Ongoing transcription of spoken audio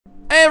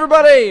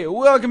everybody!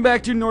 Welcome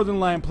back to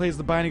Northernlion Plays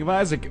The Binding of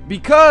Isaac.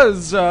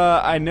 Because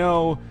I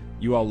know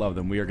you all love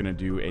them, we are going to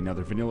do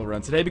another vanilla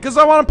run today because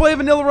I want to play a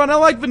vanilla run. I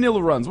like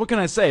vanilla runs. What can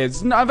I say?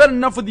 I've had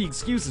enough with the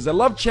excuses. I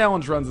love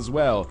challenge runs as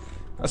well,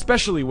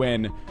 especially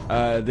when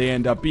they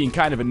end up being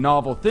kind of a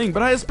novel thing.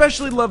 But I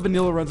especially love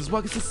vanilla runs as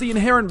well because it's the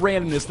inherent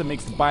randomness that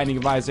makes The Binding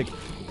of Isaac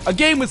a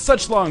game with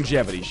such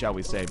longevity, shall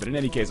we say. But in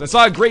any case, I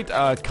saw a great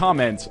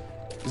comment.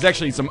 There's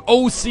actually some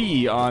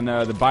OC on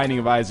The Binding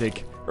of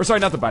Isaac. Or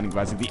sorry, not The Binding of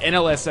Isaac, the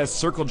NLSS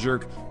Circle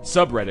Jerk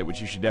subreddit, which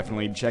you should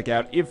definitely check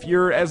out if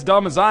you're as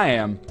dumb as I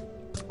am.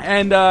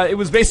 And it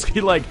was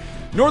basically like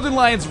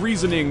Northernlion's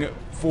reasoning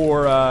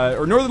for,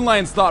 or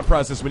Northernlion's thought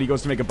process when he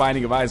goes to make a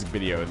Binding of Isaac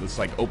video. It's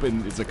like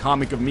it's a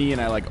comic of me, and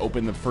I like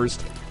open the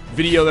first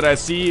video that I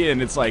see, and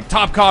it's like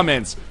top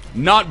comments,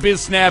 not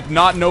BizSnap,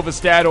 not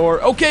Novastat,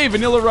 or okay,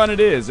 vanilla run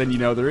it is. And you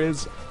know, there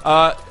is,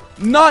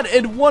 not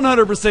a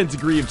 100%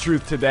 degree of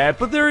truth to that,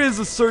 but there is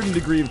a certain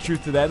degree of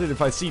truth to that, and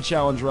if I see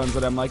challenge runs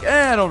that I'm like,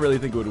 I don't really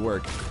think it would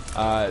work,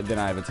 then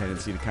I have a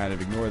tendency to kind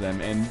of ignore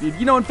them, and,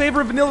 you know, in favor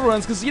of vanilla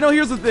runs, because, you know,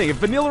 here's the thing, if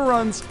vanilla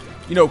runs,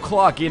 you know,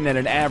 clock in at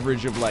an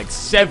average of, like,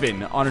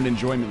 7 on an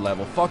enjoyment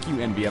level, fuck you,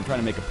 Envy, I'm trying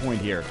to make a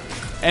point here,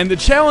 and the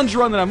challenge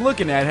run that I'm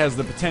looking at has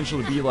the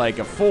potential to be, like,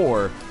 a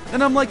 4,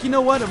 and I'm like, you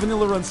know what, a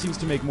vanilla run seems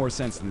to make more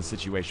sense in this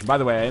situation. By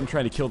the way, I am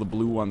trying to kill the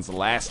blue ones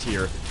last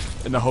here,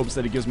 in the hopes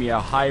that it gives me a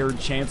higher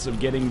chance of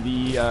getting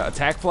the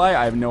attack fly.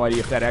 I have no idea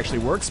if that actually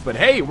works, but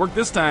hey, it worked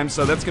this time,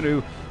 so that's going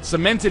to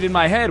cement it in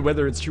my head.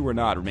 Whether it's true or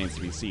not remains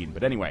to be seen.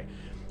 But anyway,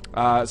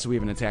 so we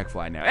have an attack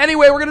fly now.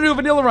 Anyway, we're going to do a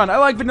vanilla run. I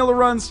like vanilla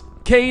runs.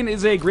 Cain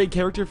is a great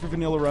character for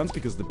vanilla runs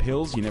because the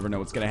pills, you never know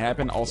what's going to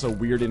happen. Also,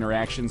 weird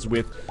interactions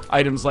with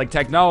items like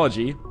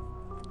technology.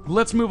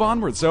 Let's move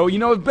onward. So, you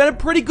know, it's been a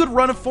pretty good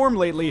run of form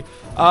lately.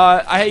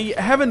 I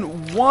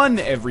haven't won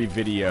every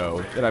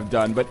video that I've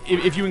done, but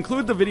if you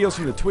include the videos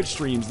from the Twitch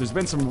streams, there's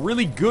been some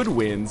really good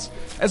wins,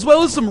 as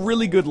well as some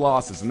really good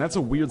losses, and that's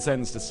a weird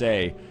sentence to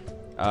say,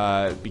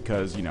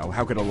 because, you know,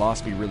 how could a loss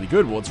be really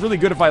good? Well, it's really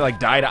good if I, like,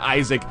 die to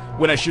Isaac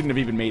when I shouldn't have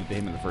even made it to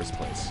him in the first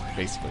place,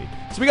 basically.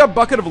 So we got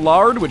Bucket of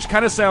Lard, which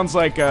kind of sounds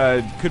like,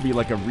 could be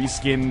like a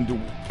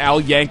reskinned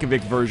Al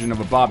Yankovic version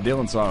of a Bob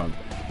Dylan song.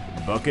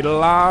 Bucket of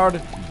lard,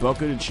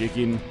 bucket of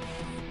chicken.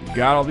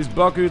 Got all these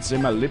buckets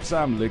and my lips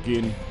I'm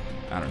licking.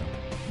 I don't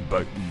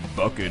know.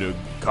 Bucket of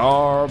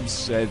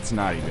carbs. It's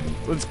not even.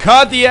 Let's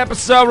cut the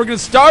episode. We're gonna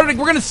start it.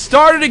 We're gonna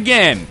start it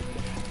again.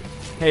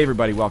 Hey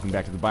everybody, welcome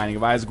back to The Binding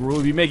of Isaac.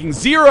 We'll be making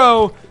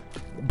 0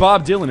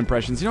 Bob Dylan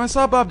impressions. You know, I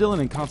saw Bob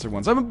Dylan in concert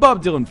once. I'm a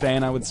Bob Dylan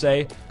fan, I would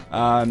say.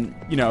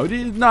 You know,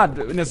 not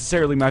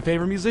necessarily my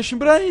favorite musician,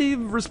 but I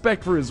have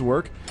respect for his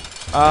work.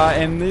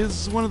 And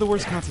this is one of the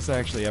worst concerts I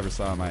actually ever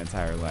saw in my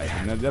entire life.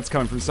 And that's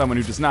coming from someone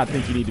who does not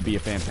think you need to be a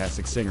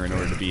fantastic singer in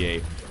order to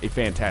be a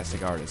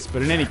fantastic artist.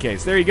 But in any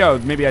case, there you go.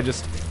 Maybe I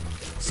just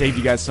saved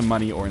you guys some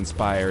money or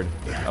inspired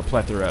a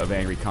plethora of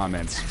angry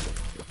comments.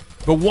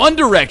 But One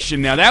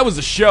Direction, now that was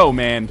a show,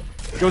 man.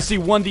 Go see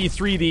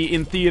 1D3D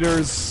in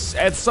theaters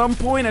at some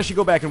point. I should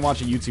go back and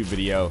watch a YouTube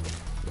video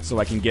so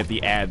I can get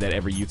the ad that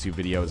every YouTube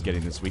video is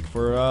getting this week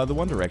for the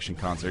One Direction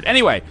concert.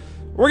 Anyway,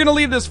 we're going to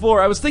leave this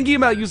floor. I was thinking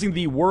about using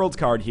the world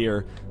card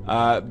here,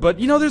 but,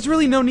 you know, there's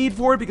really no need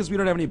for it because we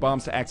don't have any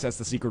bombs to access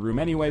the secret room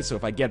anyway, so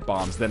if I get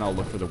bombs, then I'll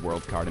look for the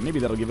world card, and maybe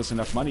that'll give us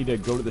enough money to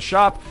go to the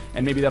shop,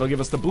 and maybe that'll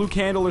give us the blue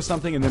candle or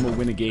something, and then we'll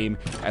win a game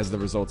as the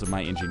result of my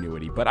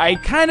ingenuity. But I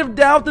kind of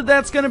doubt that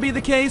that's going to be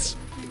the case,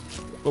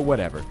 but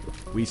whatever.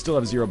 We still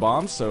have 0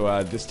 bombs,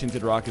 so this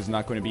tinted rock is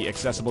not going to be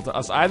accessible to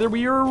us either.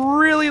 We are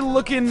really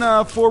looking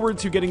forward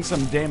to getting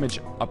some damage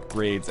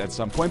upgrades at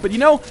some point, but, you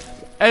know,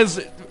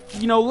 as,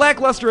 you know,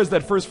 lackluster as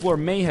that first floor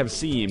may have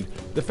seemed,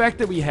 the fact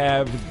that we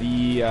have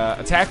the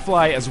attack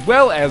fly as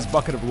well as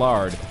Bucket of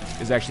Lard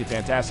is actually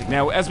fantastic.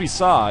 Now, as we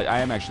saw, I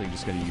am actually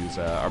just going to use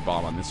our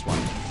bomb on this one.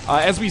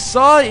 As we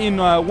saw in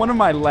one of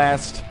my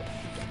last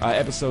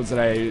episodes that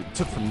I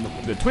took from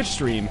the Twitch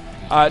stream,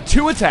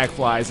 2 attack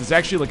flies is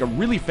actually like a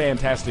really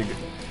fantastic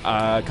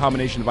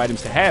combination of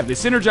items to have. They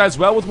synergize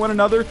well with one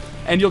another,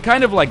 and you'll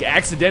kind of like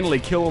accidentally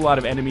kill a lot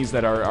of enemies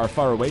that are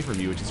far away from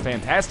you, which is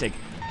fantastic.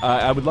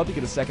 I would love to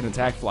get a second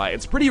attack fly.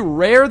 It's pretty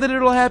rare that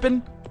it'll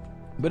happen,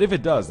 but if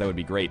it does, that would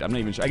be great. I'm not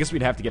even sure. I guess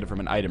we'd have to get it from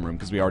an item room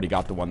because we already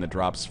got the one that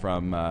drops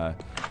from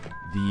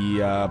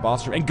the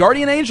boss room. And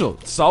Guardian Angel,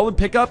 solid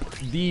pickup.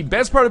 The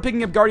best part of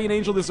picking up Guardian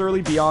Angel this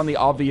early, beyond the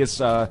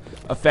obvious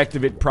effect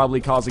of it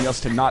probably causing us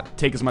to not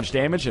take as much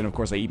damage, and of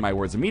course I eat my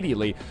words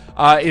immediately,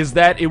 is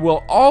that it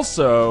will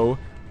also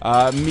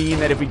mean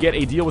that if we get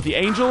a deal with the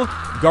Angel,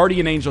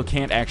 Guardian Angel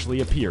can't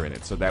actually appear in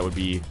it, so that would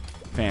be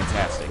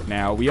fantastic.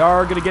 Now, we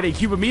are going to get a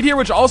cube of meat here,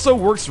 which also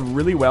works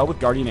really well with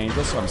Guardian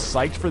Angel, so I'm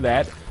psyched for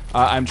that.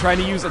 I'm trying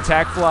to use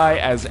Attack Fly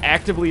as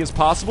actively as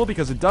possible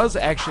because it does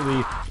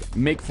actually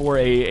make for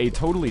a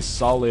totally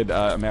solid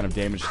amount of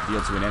damage to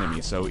deal to an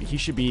enemy, so he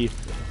should be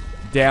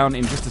down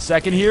in just a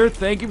second here.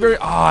 Thank you very...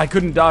 Oh, I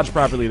couldn't dodge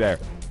properly there.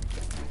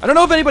 I don't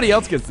know if anybody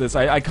else gets this.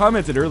 I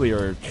commented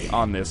earlier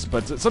on this,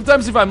 but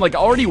sometimes if I'm like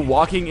already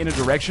walking in a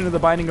direction of the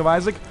Binding of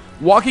Isaac,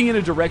 walking in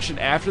a direction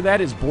after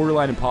that is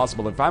borderline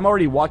impossible. If I'm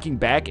already walking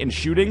back and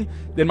shooting,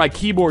 then my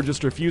keyboard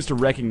just refused to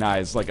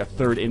recognize, like, a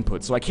third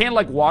input. So I can't,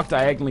 like, walk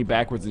diagonally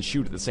backwards and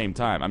shoot at the same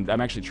time.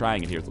 I'm actually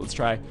trying it here. So let's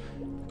try.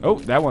 Oh,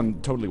 that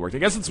one totally worked. I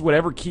guess it's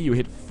whatever key you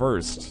hit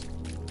first.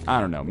 I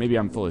don't know. Maybe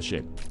I'm full of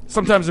shit.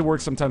 Sometimes it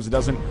works, sometimes it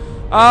doesn't.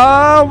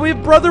 We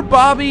have Brother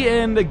Bobby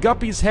and the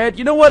Guppy's head.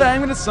 You know what?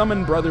 I'm going to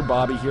summon Brother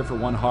Bobby here for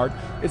 1 heart.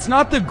 It's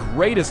not the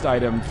greatest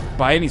item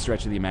by any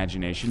stretch of the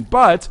imagination,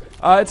 but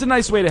it's a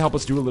nice way to help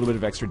us do a little bit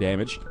of extra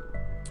damage.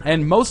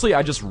 And mostly,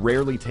 I just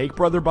rarely take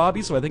Brother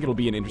Bobby, so I think it'll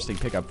be an interesting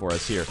pickup for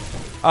us here.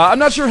 I'm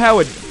not sure how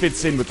it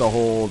fits in with the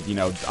whole, you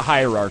know,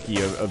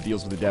 hierarchy of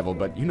deals with the devil,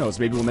 but who knows,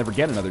 maybe we'll never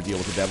get another deal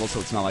with the devil,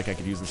 so it's not like I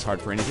could use this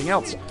heart for anything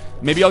else.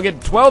 Maybe I'll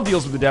get 12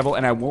 deals with the devil,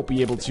 and I won't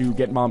be able to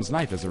get Mom's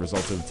knife as a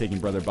result of taking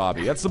Brother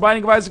Bobby. That's the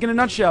Binding of Isaac in a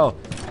nutshell.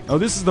 Oh,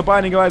 this is the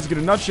Binding of Isaac in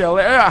a nutshell.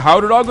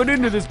 How did I get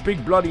into this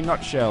big bloody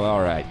nutshell?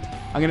 Alright.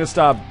 I'm gonna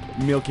stop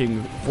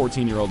milking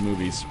 14-year-old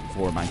movies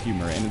for my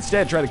humor, and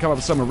instead try to come up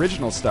with some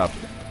original stuff.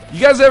 You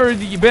guys ever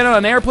been on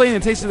an airplane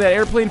and tasted that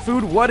airplane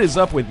food? What is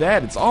up with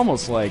that? It's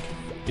almost like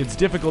it's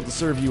difficult to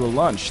serve you a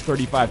lunch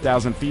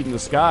 35,000 feet in the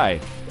sky.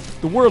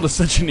 The world is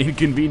such an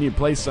inconvenient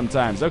place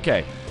sometimes.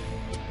 Okay.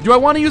 Do I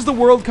want to use the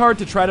world card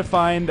to try to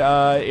find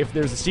if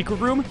there's a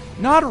secret room?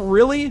 Not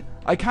really.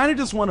 I kind of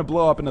just want to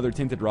blow up another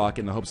tinted rock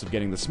in the hopes of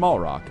getting the small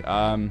rock.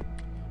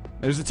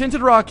 There's a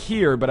tinted rock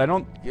here, but I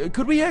don't...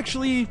 Could we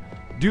actually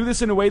do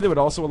this in a way that would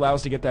also allow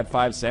us to get that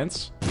 5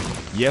 cents?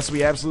 Yes,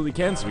 we absolutely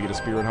can, so we get a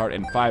spirit heart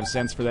and 5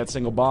 cents for that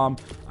single bomb.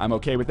 I'm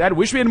okay with that.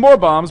 Wish we had more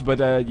bombs,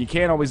 but you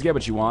can't always get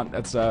what you want.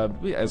 That's,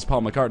 as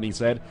Paul McCartney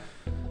said.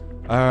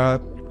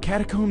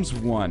 Catacombs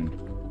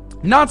 1.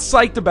 Not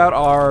psyched about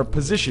our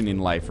position in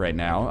life right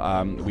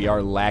now. We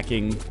are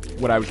lacking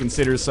what I would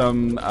consider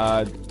some,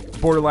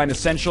 borderline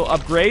essential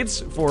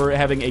upgrades for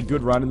having a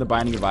good run in the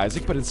Binding of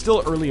Isaac, but it's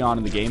still early on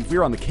in the game. If we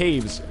were on the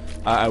caves,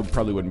 I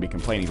probably wouldn't be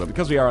complaining, but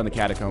because we are on the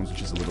catacombs,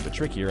 which is a little bit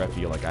trickier, I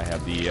feel like I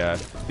have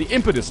the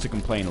impetus to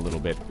complain a little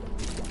bit.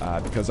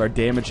 Because our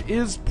damage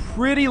is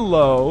pretty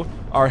low,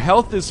 our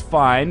health is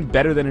fine,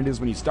 better than it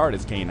is when you start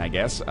as Cain, I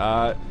guess.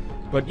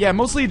 But yeah,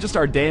 mostly just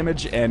our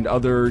damage and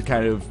other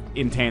kind of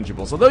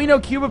intangibles. Although, you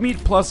know, Cube of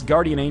Meat plus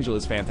Guardian Angel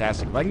is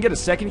fantastic. If I can get a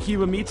second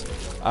Cube of Meat,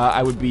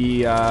 I would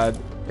be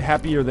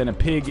happier than a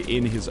pig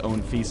in his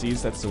own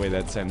feces. That's the way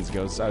that sentence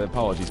goes.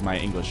 Apologies, my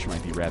English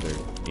might be rather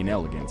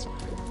inelegant.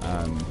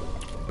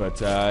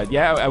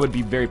 Yeah, I would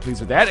be very pleased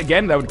with that.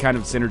 Again, that would kind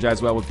of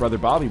synergize well with Brother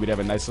Bobby. We'd have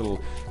a nice little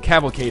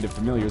cavalcade of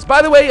familiars.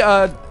 By the way,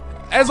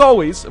 as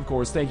always, of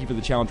course, thank you for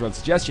the challenge run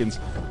suggestions.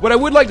 What I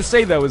would like to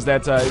say, though, is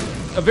that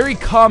a very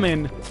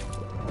common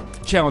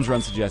challenge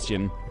run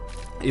suggestion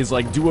is,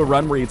 like, do a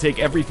run where you take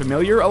every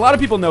familiar. A lot of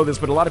people know this,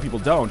 but a lot of people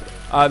don't.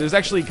 There's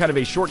actually kind of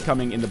a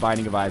shortcoming in the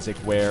Binding of Isaac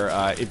where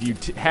if you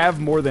have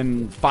more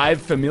than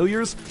 5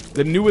 familiars,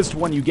 the newest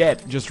one you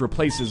get just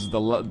replaces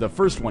the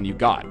first one you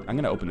got. I'm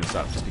going to open this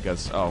up just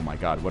because, oh my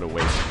god, what a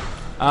waste.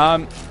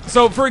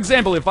 So, for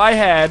example, if I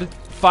had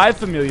 5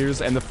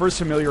 familiars and the first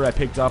familiar I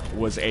picked up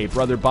was a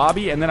Brother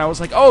Bobby, and then I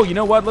was like, oh, you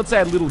know what, let's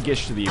add Little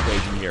Gish to the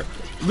equation here.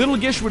 Little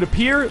Gish would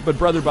appear, but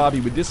Brother Bobby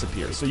would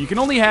disappear. So you can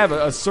only have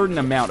a certain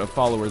amount of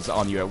followers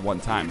on you at one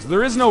time. So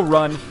there is no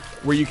run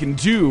where you can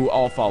do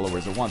all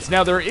followers at once.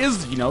 Now, there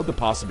is, you know, the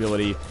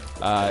possibility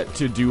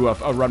to do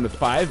a run with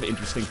 5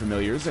 interesting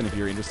familiars, and if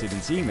you're interested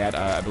in seeing that,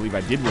 I believe I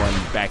did one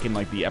back in,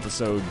 like, the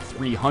episode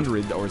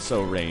 300 or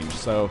so range.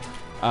 So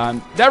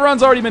that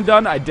run's already been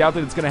done. I doubt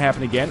that it's going to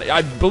happen again.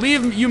 I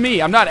believe you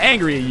me, I'm not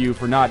angry at you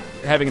for not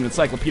having an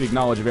encyclopedic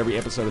knowledge of every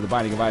episode of The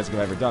Binding of Isaac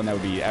I've ever done. That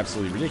would be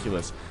absolutely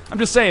ridiculous. I'm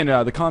just saying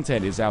the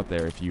content is out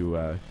there if you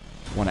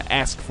want to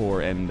ask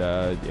for and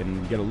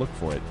get a look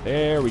for it.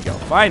 There we go.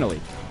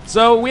 Finally.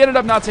 So we ended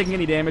up not taking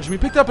any damage. We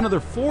picked up another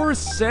 4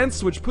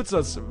 cents, which puts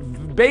us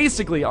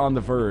basically on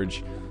the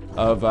verge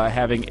of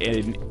having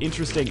an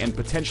interesting and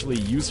potentially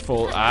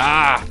useful...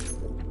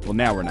 Well,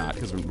 now we're not,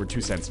 because we're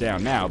 2 cents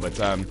down now, but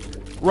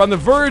we're on the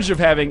verge of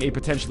having a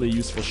potentially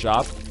useful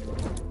shop.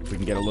 If we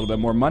can get a little bit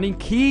more money,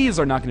 keys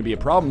are not going to be a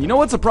problem. You know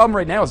what's a problem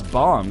right now is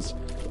bombs.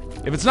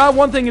 If it's not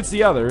one thing, it's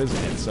the other,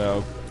 isn't it?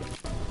 So,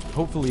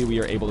 hopefully we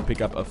are able to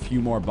pick up a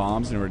few more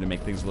bombs in order to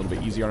make things a little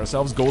bit easier on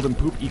ourselves. Golden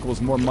poop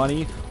equals more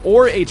money,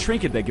 or a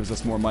trinket that gives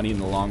us more money in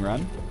the long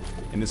run.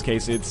 In this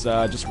case, it's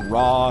just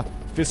raw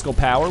fiscal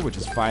power, which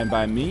is fine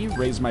by me.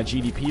 Raise my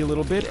GDP a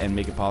little bit and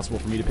make it possible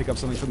for me to pick up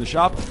something from the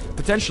shop.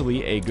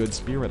 Potentially a good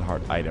spirit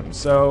heart item.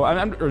 So,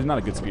 or not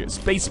a good spirit,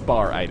 space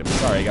bar item.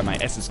 Sorry, I got my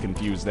S's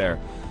confused there.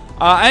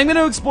 I'm going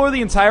to explore the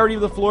entirety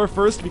of the floor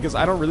first because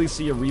I don't really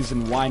see a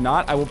reason why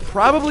not. I will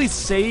probably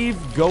save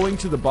going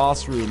to the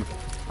boss room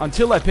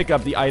until I pick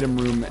up the item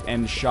room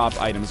and shop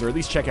items, or at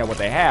least check out what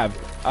they have,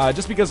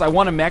 just because I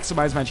want to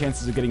maximize my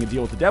chances of getting a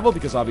deal with the devil,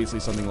 because obviously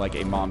something like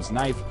a Mom's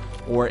Knife,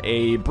 or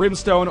a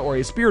Brimstone, or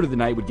a Spirit of the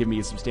Night would give me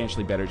a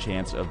substantially better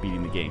chance of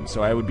beating the game.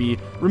 So I would be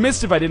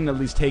remiss if I didn't at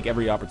least take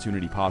every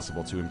opportunity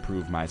possible to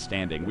improve my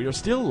standing. We are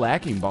still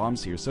lacking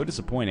bombs here, so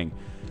disappointing.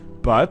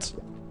 But,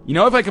 you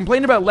know, if I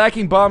complain about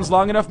lacking bombs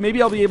long enough,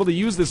 maybe I'll be able to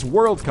use this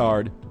world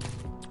card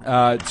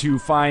to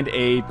find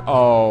a...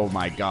 Oh,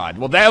 my God.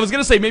 Well, I was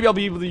going to say maybe I'll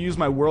be able to use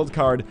my world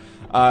card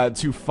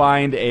to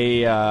find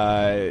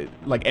a,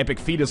 like, epic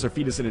fetus or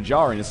fetus in a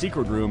jar in a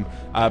secret room,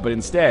 but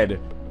instead,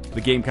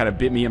 the game kind of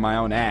bit me in my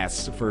own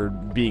ass for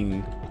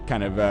being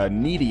kind of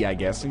needy, I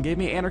guess, and gave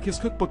me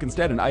Anarchist Cookbook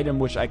instead, an item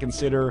which I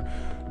consider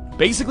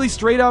basically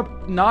straight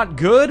up not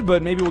good,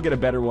 but maybe we'll get a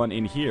better one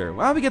in here.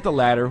 Well, we get the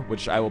ladder,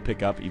 which I will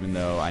pick up, even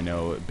though I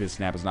know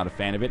BizSnap is not a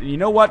fan of it. And you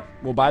know what?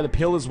 We'll buy the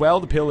pill as well.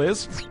 The pill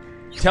is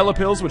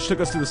Telepills, which took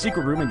us to the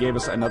secret room and gave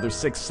us another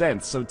 6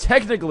 cents. So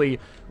technically,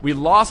 we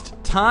lost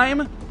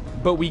time,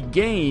 but we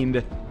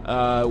gained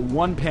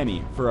 1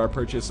 penny for our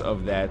purchase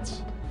of that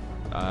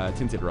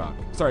tinted rock.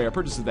 Sorry, our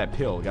purchase of that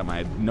pill. Got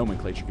my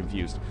nomenclature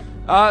confused.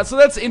 So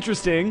that's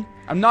interesting.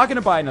 I'm not going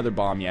to buy another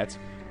bomb yet.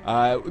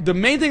 The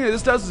main thing that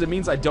this does is it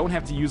means I don't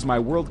have to use my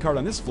world card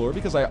on this floor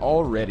because I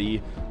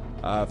already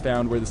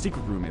found where the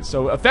secret room is.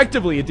 So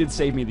effectively, it did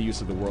save me the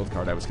use of the world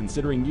card. I was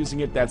considering using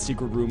it. That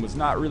secret room was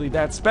not really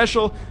that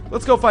special.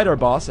 Let's go fight our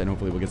boss, and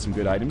hopefully we'll get some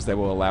good items that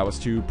will allow us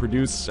to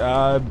produce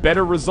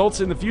better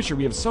results in the future.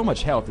 We have so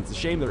much health. It's a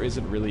shame there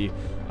isn't really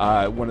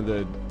one of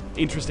the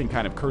interesting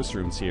kind of curse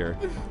rooms here.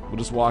 We'll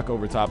just walk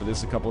over top of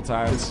this a couple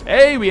times.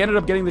 Hey, we ended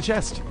up getting the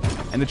chest.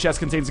 And the chest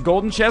contains a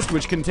golden chest,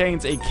 which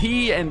contains a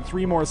key and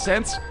 3 more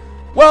cents.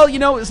 Well, you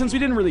know, since we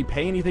didn't really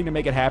pay anything to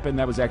make it happen,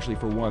 that was actually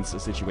for once a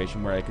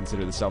situation where I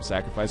consider the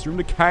self-sacrifice room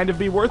to kind of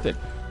be worth it.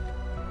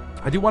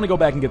 I do want to go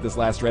back and get this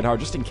last red heart,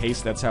 just in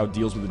case that's how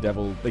Deals with the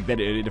Devil, like, that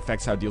it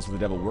affects how Deals with the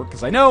Devil work.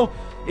 Because I know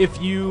if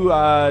you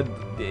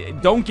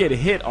don't get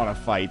hit on a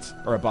fight,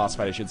 or a boss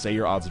fight, I should say,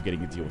 your odds of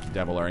getting a deal with the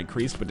devil are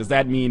increased. But does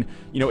that mean,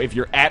 you know, if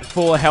you're at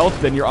full health,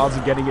 then your odds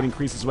of getting it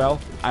increase as well?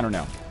 I don't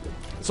know.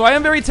 So I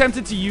am very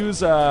tempted to use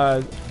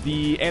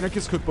the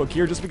Anarchist Cookbook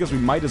here, just because we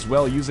might as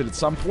well use it at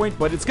some point,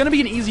 but it's going to be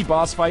an easy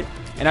boss fight,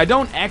 and I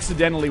don't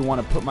accidentally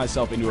want to put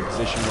myself into a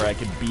position where I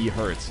could be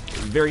hurt.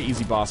 Very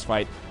easy boss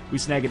fight. We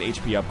snag an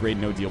HP upgrade,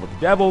 no deal with the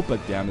devil,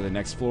 but down to the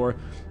next floor.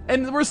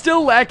 And we're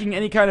still lacking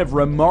any kind of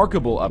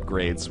remarkable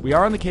upgrades. We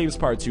are on the caves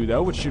part 2,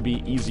 though, which should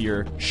be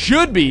easier.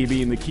 Should be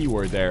being the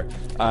keyword there.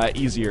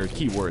 Easier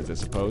keywords, I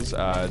suppose.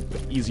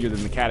 Easier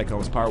than the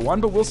catacombs part 1,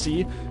 but we'll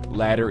see.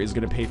 Ladder is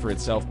going to pay for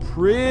itself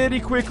pretty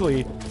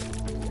quickly.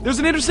 There's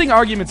an interesting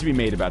argument to be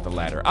made about the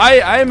ladder.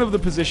 I am of the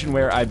position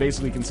where I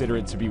basically consider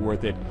it to be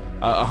worth it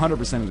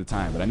 100% of the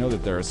time, but I know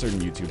that there are certain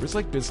YouTubers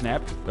like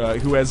BizSnap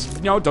who has,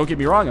 you know, don't get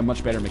me wrong, a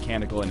much better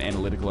mechanical and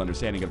analytical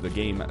understanding of the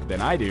game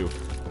than I do,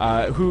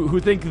 who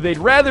think they'd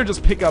rather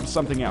just pick up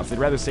something else. They'd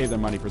rather save their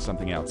money for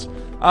something else.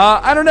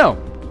 I don't know.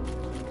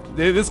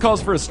 This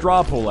calls for a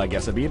straw poll, I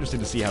guess. I'd be interested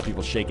to see how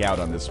people shake out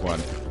on this one.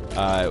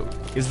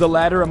 Is the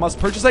ladder a must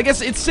purchase? I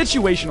guess it's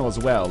situational as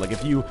well. Like,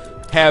 if you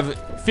have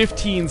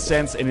 15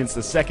 cents and it's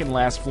the second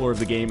last floor of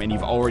the game and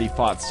you've already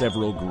fought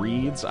several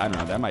greeds, I don't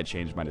know, that might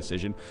change my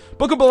decision.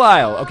 Book of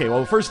Belial. Okay,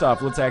 well, first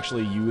off, let's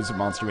actually use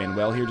Monster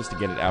Manuel here just to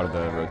get it out of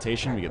the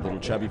rotation. We get Little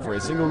Chubby for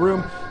a single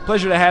room.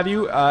 Pleasure to have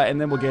you.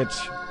 And then we'll get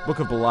Book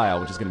of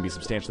Belial, which is going to be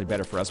substantially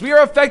better for us. We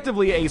are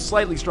effectively a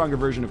slightly stronger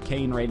version of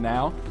Cain right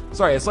now.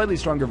 Sorry, a slightly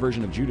stronger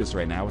version of Judas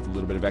right now with a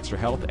little bit of extra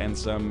health and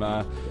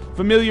some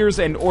familiars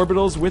and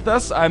orbitals with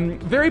us. I'm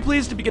very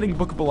pleased to be getting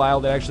Book of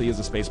Belial. That actually is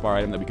a spacebar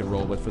item that we can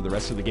roll with for the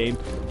rest of the game.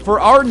 For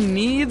our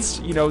needs,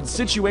 you know,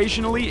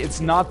 situationally,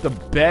 it's not the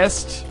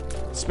best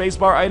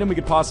spacebar item we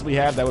could possibly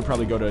have. That would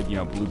probably go to, you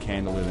know, Blue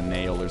Candle or the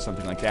Nail or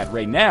something like that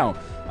right now.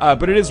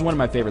 But it is one of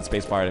my favorite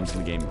spacebar items in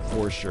the game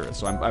for sure.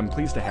 So I'm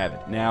pleased to have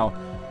it. Now,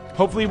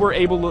 hopefully we're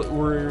able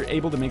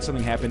to make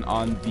something happen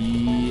on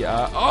the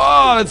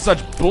oh, that's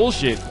such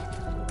bullshit.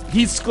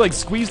 He's like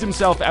squeezed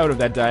himself out of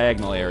that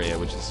diagonal area,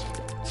 which is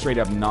straight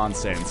up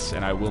nonsense,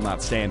 and I will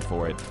not stand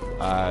for it.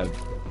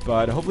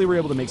 But hopefully we're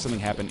able to make something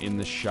happen in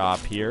the shop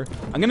here.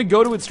 I'm going to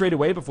go to it straight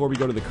away before we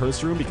go to the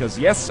curse room, because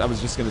yes, I was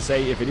just going to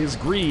say, if it is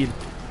greed,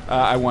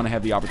 I want to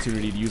have the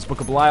opportunity to use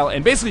Book of Belial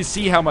and basically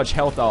see how much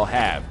health I'll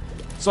have.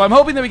 So I'm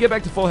hoping that we get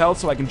back to full health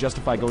so I can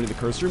justify going to the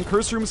curse room.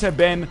 Curse rooms have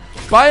been,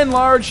 by and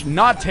large,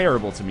 not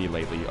terrible to me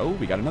lately. Oh,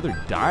 we got another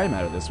dime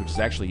out of this, which is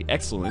actually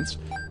excellent.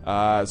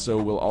 So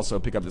we'll also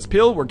pick up this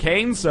pill. We're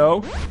Cain, so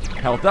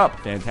health up.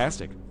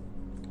 Fantastic.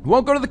 We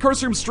won't go to the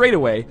curse room straight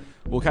away.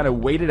 We'll kind of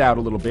wait it out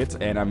a little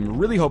bit, and I'm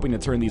really hoping to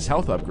turn these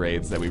health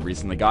upgrades that we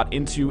recently got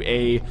into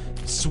a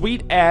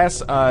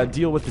sweet-ass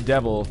deal with the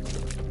devil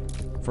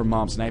for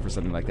Mom's Knife or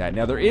something like that.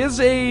 Now, there is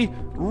a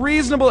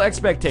reasonable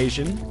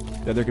expectation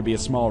that there could be a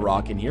small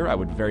rock in here. I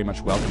would very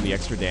much welcome the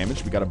extra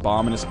damage. We got a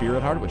bomb and a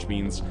spirit heart, which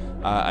means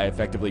I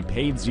effectively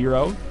paid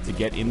 0 to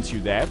get into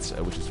that,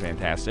 which is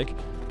fantastic.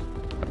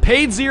 I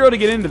paid 0 to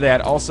get into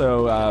that,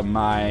 also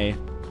my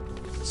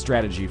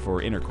strategy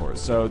for intercourse.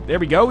 So there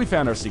we go. We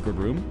found our secret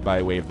room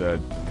by way of the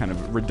kind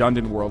of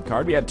redundant world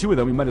card. We had 2 of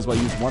them. We might as well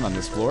use 1 on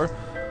this floor.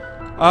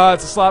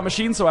 It's a slot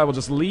machine, so I will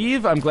just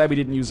leave. I'm glad we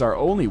didn't use our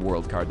only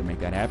world card to make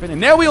that happen.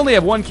 And now we only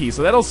have 1 key,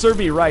 so that'll serve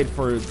me right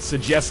for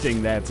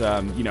suggesting that,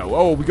 you know,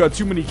 oh, we got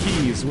too many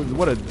keys.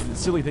 What a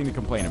silly thing to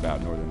complain about,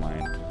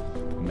 Northernlion.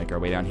 We'll make our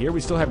way down here. We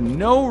still have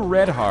no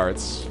red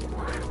hearts,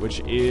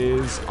 which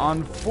is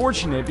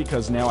unfortunate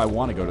because now I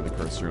want to go to the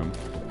curse room.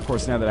 Of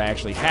course, now that I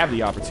actually have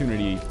the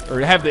opportunity, or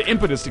have the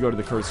impetus to go to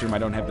the curse room, I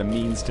don't have the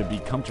means to be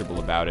comfortable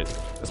about it.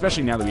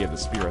 Especially now that we have the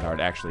spirit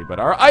heart, actually. But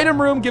our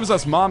item room gives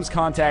us Mom's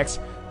Contacts.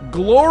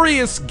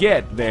 Glorious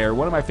get there.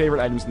 One of my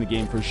favorite items in the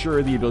game, for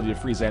sure. The ability to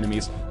freeze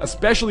enemies,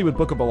 especially with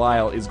Book of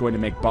Belial, is going to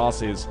make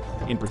bosses,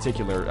 in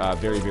particular,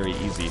 very, very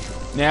easy.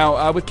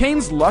 Now, with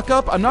Cain's luck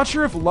up, I'm not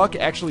sure if luck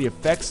actually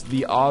affects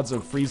the odds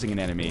of freezing an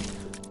enemy.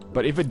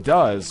 But if it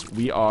does,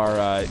 we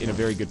are in a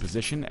very good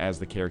position as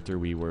the character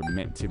we were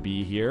meant to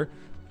be here.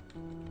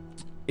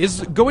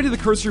 Is going to the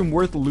curse room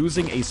worth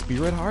losing a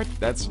spirit heart?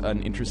 That's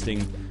an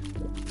interesting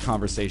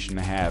conversation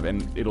to have,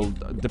 and it'll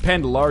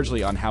depend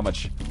largely on how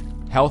much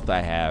health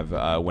I have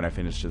when I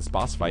finish this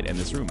boss fight and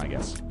this room, I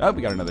guess. Oh,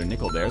 we got another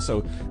nickel there.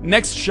 So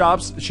next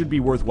shops should be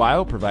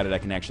worthwhile, provided I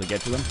can actually get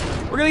to them.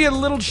 We're gonna get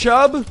Little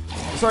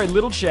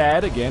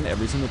Chad, again,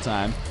 every single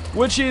time,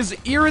 which is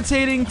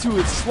irritating to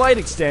a slight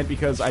extent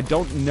because I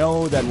don't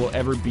know that we'll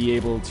ever be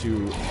able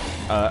to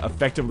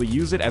effectively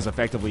use it as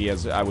effectively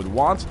as I would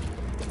want.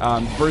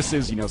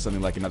 Versus, you know,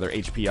 something like another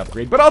HP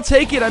upgrade. But I'll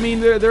take it. I mean,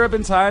 there have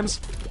been times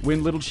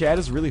when Little Chad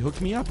has really hooked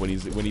me up, when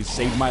he's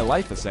saved my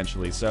life,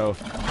 essentially. So,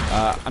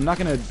 I'm not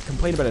going to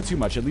complain about it too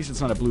much. At least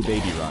it's not a Blue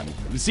Baby run.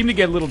 We seem to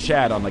get Little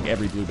Chad on, like,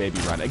 every Blue Baby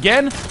run.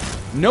 Again,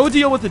 no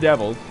deal with the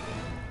devil.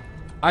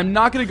 I'm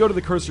not going to go to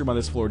the curse room on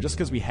this floor just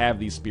because we have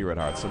these spirit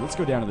hearts. So let's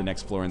go down to the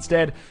next floor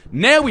instead.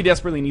 Now we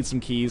desperately need some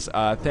keys.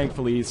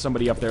 Thankfully,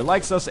 somebody up there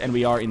likes us, and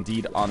we are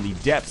indeed on the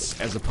depths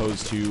as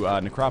opposed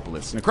to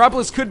Necropolis.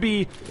 Necropolis could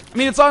be... I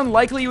mean, it's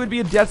unlikely it would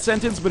be a death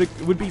sentence, but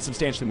it would be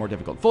substantially more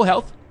difficult. Full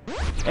health.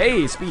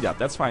 Hey, speed up.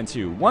 That's fine,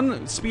 too.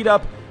 One speed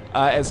up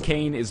as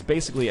Cain is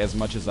basically as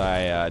much as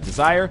I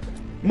desire.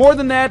 More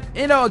than that,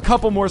 you know, a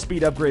couple more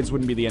speed upgrades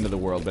wouldn't be the end of the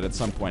world, but at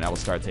some point I will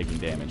start taking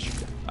damage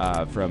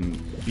from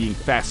being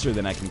faster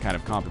than I can kind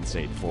of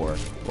compensate for,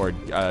 or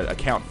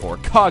account for.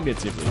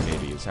 Cognitively,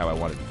 maybe, is how I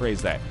wanted to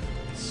phrase that.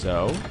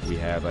 So, we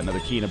have another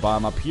key and a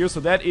bomb up here, so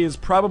that is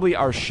probably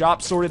our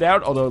shop sorted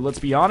out, although, let's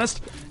be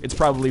honest, it's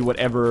probably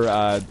whatever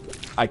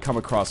I come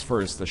across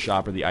first, the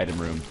shop or the item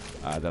room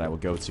that I will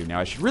go to. Now,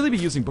 I should really be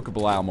using Book of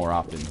Belial more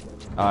often.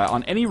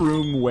 On any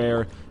room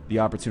where the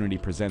opportunity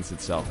presents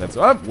itself. That's,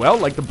 well,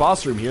 like the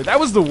boss room here. That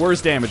was the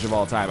worst damage of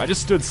all time. I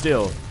just stood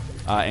still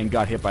and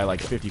got hit by like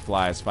 50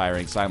 flies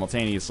firing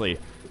simultaneously,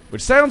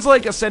 which sounds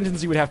like a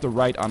sentence you would have to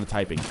write on a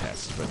typing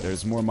test, but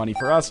there's more money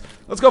for us.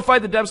 Let's go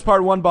fight the Depths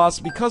Part 1 boss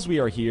because we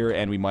are here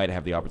and we might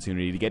have the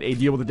opportunity to get a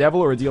deal with the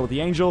devil or a deal with the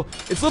angel.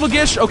 It's Little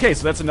Gish. Okay,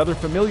 so that's another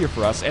familiar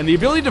for us, and the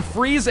ability to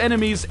freeze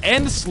enemies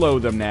and slow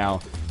them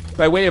now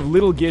by way of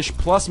Little Gish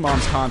plus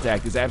Mom's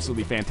Contact is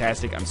absolutely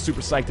fantastic. I'm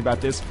super psyched about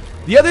this.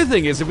 The other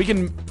thing is, if we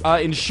can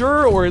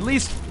ensure or at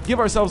least give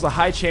ourselves a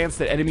high chance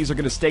that enemies are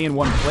going to stay in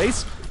one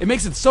place, it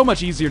makes it so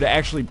much easier to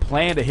actually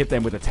plan to hit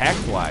them with attack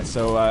fly.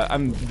 So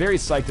I'm very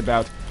psyched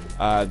about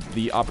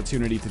the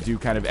opportunity to do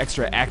kind of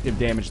extra active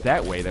damage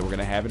that way that we're going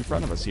to have in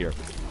front of us here.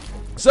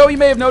 So you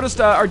may have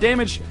noticed our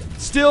damage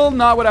still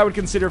not what I would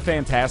consider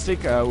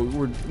fantastic.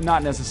 We're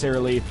not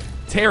necessarily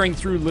tearing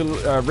through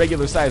little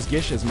regular-sized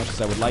Gish as much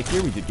as I would like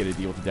here. We did get a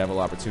deal with the devil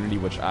opportunity,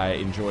 which I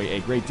enjoy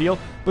a great deal.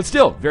 But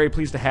still, very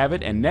pleased to have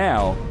it. And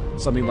now,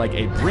 something like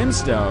a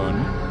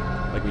Brimstone,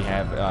 like we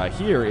have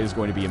here, is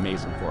going to be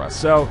amazing for us.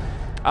 So,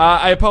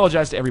 I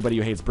apologize to everybody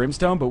who hates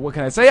Brimstone, but what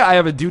can I say? I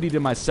have a duty to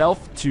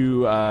myself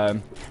to...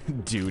 I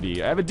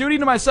have a duty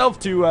to myself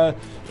to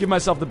give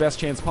myself the best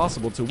chance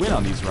possible to win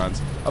on these runs.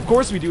 Of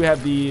course, we do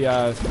have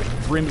the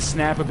Brim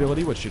Snap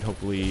ability, which should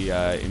hopefully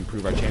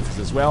improve our chances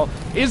as well.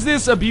 Is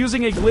this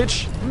abusing a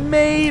glitch?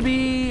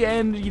 Maybe,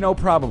 and, you know,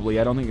 probably.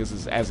 I don't think this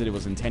is as it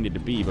was intended to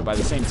be, but by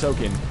the same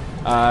token,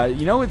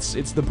 you know,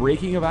 it's the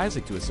breaking of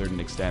Isaac to a certain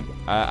extent.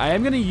 I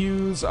am going to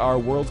use our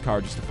world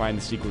card just to find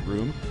the secret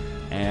room,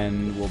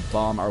 and we'll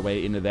bomb our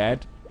way into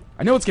that.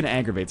 I know it's going to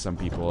aggravate some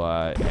people,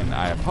 and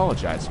I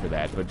apologize for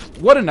that, but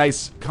what a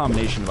nice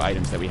combination of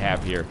items that we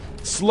have here.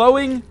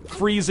 Slowing,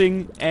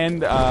 freezing,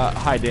 and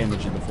high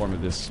damage in the form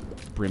of this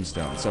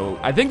Brimstone. So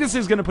I think this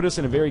is going to put us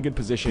in a very good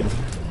position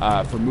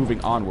for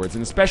moving onwards,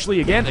 and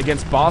especially, again,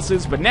 against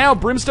bosses. But now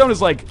Brimstone is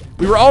like,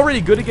 we were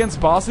already good against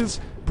bosses.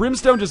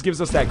 Brimstone just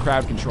gives us that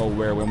crowd control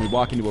where when we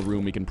walk into a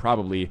room, we can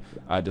probably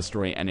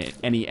destroy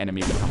any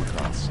enemy we come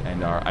across.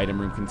 And our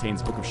item room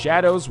contains Book of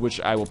Shadows,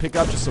 which I will pick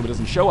up just so it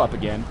doesn't show up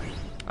again.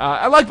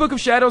 I like Book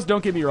of Shadows,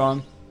 don't get me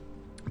wrong,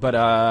 but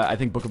I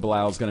think Book of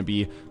Belial is going to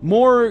be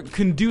more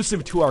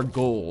conducive to our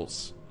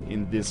goals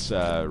in this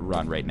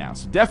run right now.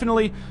 So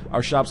definitely,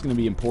 our shop's going to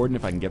be important.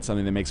 If I can get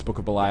something that makes Book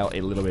of Belial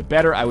a little bit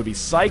better, I would be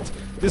psyched.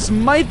 This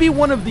might be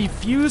one of the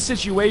few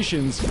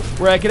situations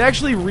where I could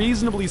actually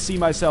reasonably see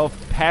myself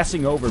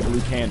passing over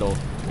Blue Candle,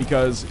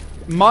 because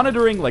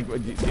monitoring, like,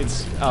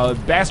 it's a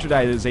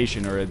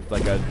bastardization, or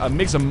like a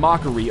mix of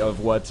mockery of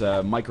what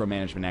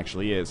micromanagement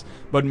actually is.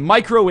 But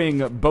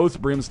microing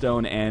both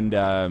Brimstone and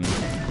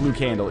Blue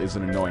Candle is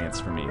an annoyance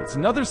for me. It's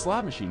another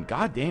slot machine,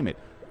 god damn it.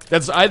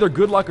 That's either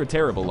good luck or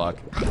terrible luck.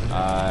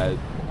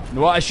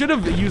 Well, I should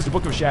have used the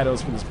Book of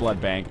Shadows for this blood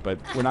bank, but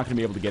we're not going to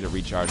be able to get it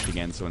recharged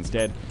again. So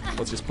instead,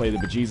 let's just play the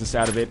bejesus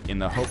out of it in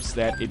the hopes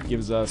that it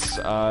gives us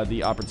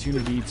the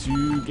opportunity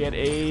to get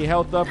a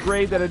health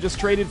upgrade that I just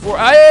traded for.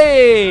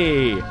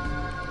 Hey!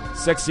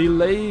 Sexy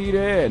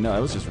lady. No,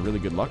 that was just really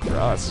good luck for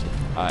us.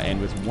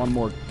 And with one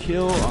more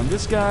kill on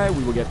this guy,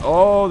 we will get,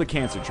 oh, the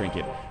cancer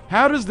trinket.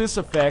 How does this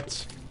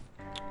affect...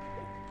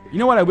 You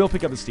know what? I will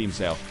pick up the Steam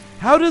sale.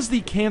 How does the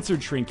cancer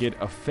trinket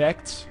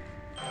affect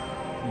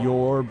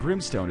your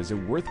brimstone? Is it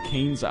worth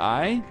Cain's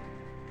eye?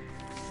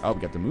 Oh,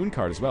 we got the moon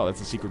card as well. That's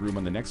the secret room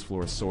on the next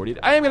floor sorted.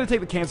 I am going to take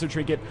the cancer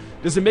trinket.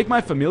 Does it make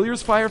my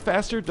familiars fire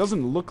faster?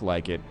 Doesn't look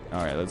like it.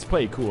 Alright, let's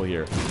play it cool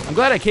here. I'm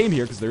glad I came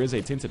here because there is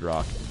a tinted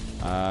rock.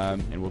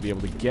 And we'll be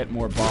able to get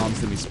more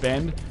bombs than we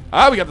spend.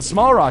 Ah, we got the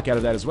small rock out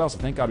of that as well, so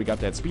thank God we got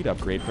that speed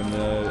upgrade from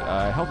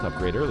the health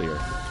upgrade earlier.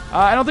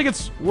 I don't think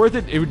it's worth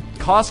it. It would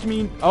cost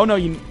me... Oh, no,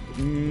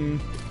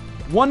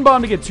 one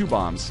bomb to get 2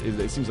 bombs.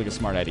 It seems like a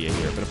smart idea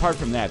here. But apart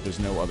from that, there's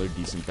no other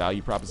decent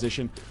value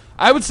proposition.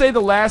 I would say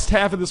the last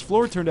half of this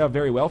floor turned out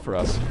very well for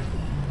us.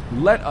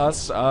 Let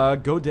us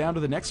go down to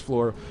the next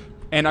floor.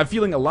 And I'm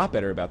feeling a lot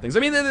better about things. I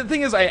mean, the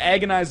thing is, I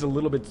agonized a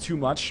little bit too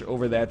much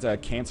over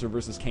that cancer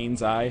versus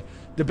Cain's eye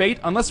debate.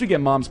 Unless we get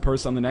Mom's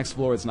purse on the next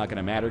floor, it's not going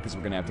to matter because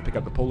we're going to have to pick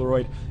up the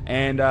Polaroid.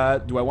 And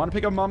do I want to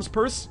pick up Mom's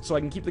purse so I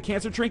can keep the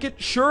cancer trinket?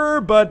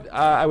 Sure, but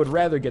I would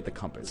rather get the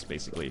compass,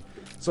 basically.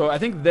 So I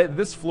think that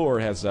this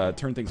floor has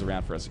turned things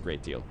around for us a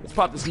great deal. Let's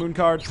pop this moon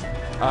card.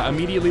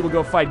 Immediately we'll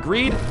go fight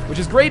Greed, which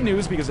is great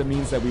news because it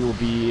means that we will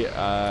be...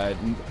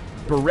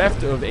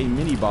 bereft of a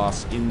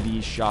mini-boss in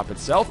the shop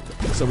itself,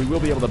 so we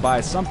will be able to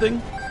buy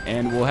something,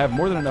 and we'll have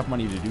more than enough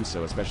money to do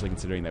so, especially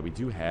considering that we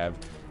do have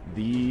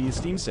the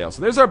Steam sale.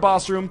 So there's our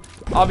boss room.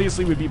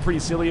 Obviously, it would be pretty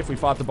silly if we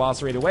fought the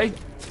boss right away,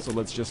 so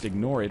let's just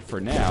ignore it for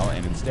now,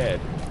 and instead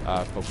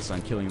focus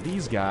on killing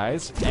these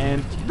guys.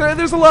 And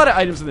there's a lot of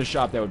items in the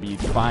shop that would be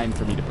fine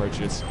for me to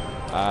purchase.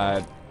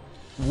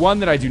 One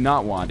that I do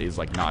not want is,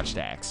 like, notched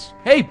axe.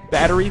 Hey,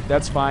 battery,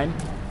 that's fine.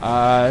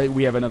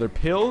 We have another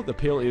pill. The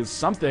pill is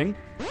something.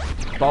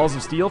 Balls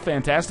of steel,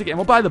 fantastic. And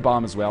we'll buy the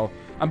bomb as well.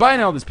 I'm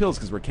buying all these pills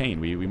because we're Cain.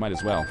 We might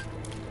as well.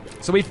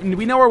 So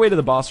we know our way to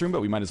the boss room,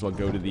 but we might as well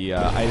go to the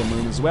item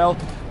room as well.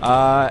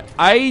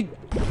 I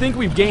think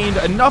we've gained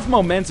enough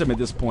momentum at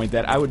this point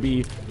that I would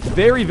be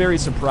very, very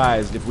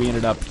surprised if we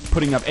ended up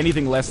putting up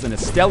anything less than a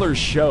stellar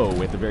show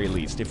at the very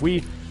least. If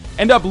we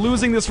end up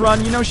losing this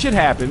run, you know, shit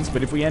happens.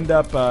 But if we end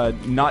up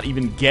not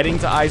even getting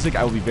to Isaac,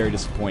 I will be very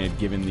disappointed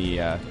given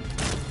the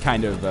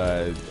kind of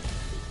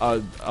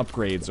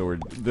upgrades or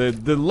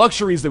the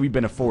luxuries that we've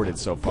been afforded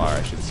so far,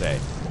 I should say.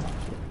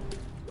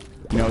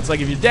 You know, it's like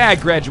if your dad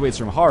graduates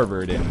from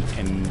Harvard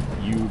and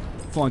you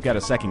flunk out a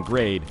 2nd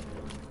grade,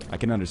 I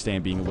can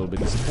understand being a little bit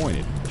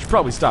disappointed. I should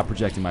probably stop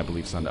projecting my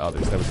beliefs onto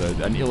others. That was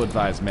an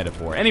ill-advised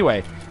metaphor.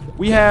 Anyway,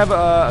 we have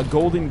a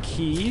golden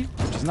key,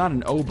 which is not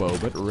an oboe,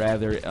 but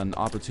rather an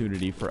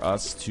opportunity for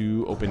us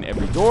to open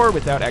every door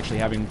without actually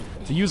having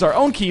to use our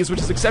own keys,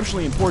 which is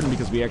exceptionally important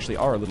because we actually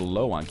are a little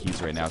low on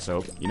keys right now.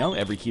 So, you know,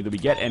 every key that we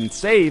get and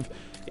save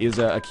is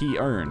a key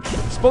earned.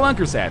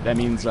 Spelunker's hat. That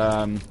means,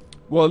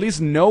 well, at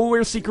least know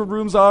where secret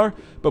rooms are,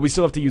 but we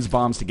still have to use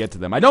bombs to get to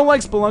them. I don't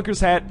like Spelunker's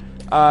hat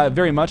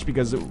very much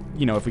because,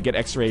 you know, if we get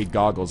X-ray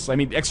goggles, I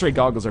mean, X-ray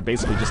goggles are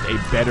basically just a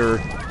better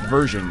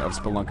version of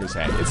Spelunker's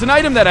hat. It's an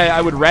item that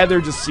I would rather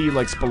just see,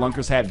 like,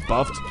 Spelunker's hat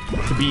buffed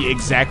to be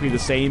exactly the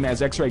same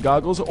as X-ray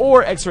goggles,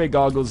 or X-ray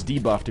goggles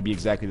debuffed to be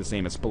exactly the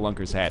same as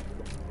Spelunker's hat.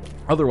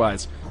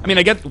 Otherwise, I mean,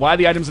 I get why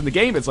the item's in the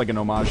game, it's like an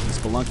homage to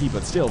Spelunky,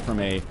 but still, from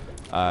a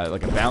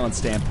like a balance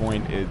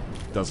standpoint, it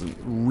doesn't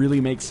really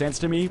make sense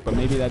to me, but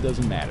maybe that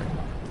doesn't matter.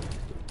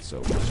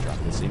 So we'll just drop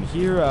this in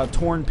here.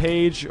 Torn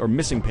page, or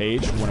missing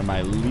page, one of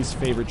my least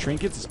favorite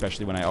trinkets,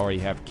 especially when I already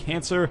have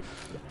cancer.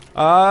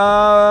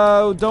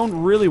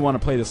 Don't really want to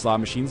play the slot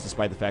machines,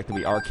 despite the fact that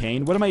we are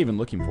Cain. What am I even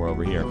looking for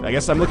over here? I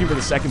guess I'm looking for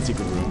the 2nd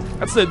secret room.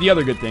 That's the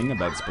other good thing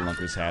about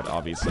Spelunker's hat,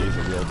 obviously, is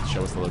it will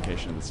show us the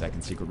location of the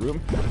 2nd secret room,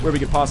 where we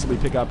could possibly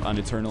pick up an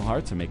eternal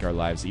heart to make our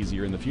lives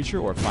easier in the future,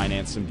 or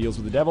finance some deals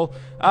with the devil.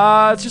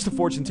 It's just a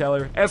fortune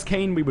teller. As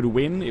Cain, we would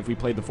win if we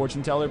played the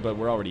fortune teller, but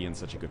we're already in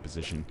such a good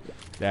position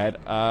that,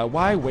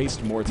 why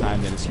waste more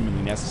time than is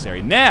humanly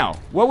necessary? Now,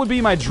 what would be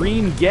my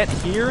dream get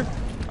here?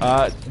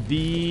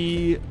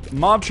 The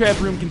mob trap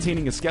room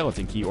containing a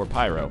skeleton key, or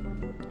pyro.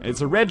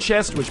 It's a red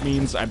chest, which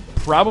means I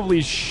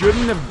probably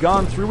shouldn't have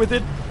gone through with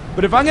it,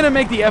 but if I'm going to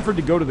make the effort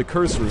to go to the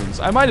curse rooms,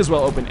 I might as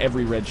well open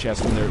every red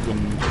chest when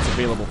it's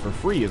available for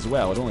free as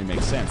well. It only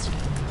makes sense.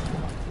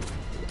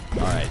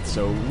 Alright,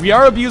 so we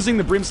are abusing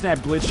the Brimsnap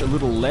glitch a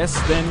little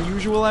less than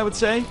usual, I would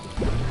say,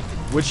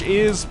 which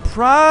is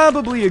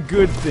probably a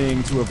good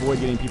thing to avoid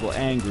getting people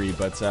angry,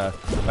 but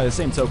by the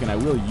same token, I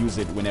will use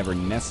it whenever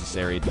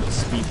necessary to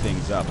speed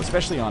things up,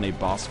 especially on a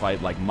boss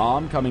fight like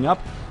Mom coming up.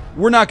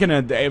 We're not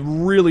going to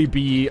really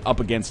be up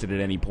against it at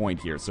any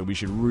point here, so we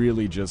should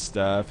really just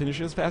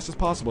finish it as fast as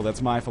possible.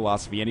 That's my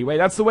philosophy anyway.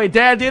 That's the way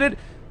Dad did it.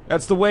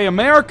 That's the way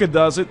America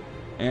does it,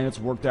 and it's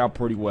worked out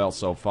pretty well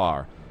so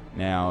far.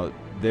 Now,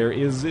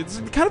 it's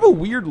kind of a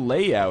weird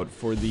layout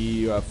for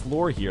the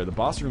floor here. The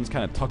boss room's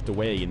kind of tucked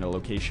away in a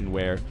location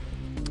where,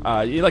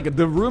 like,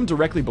 the room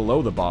directly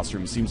below the boss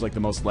room seems like the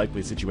most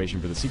likely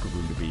situation for the secret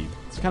room to be.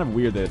 It's kind of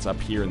weird that it's up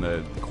here in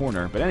the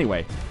corner, but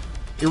anyway.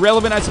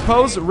 Irrelevant, I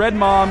suppose. Red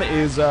Mom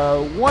is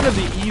one of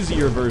the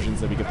easier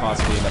versions that we could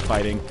possibly end up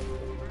fighting.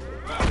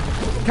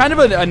 Kind of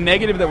a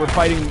negative that we're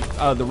fighting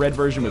the red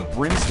version with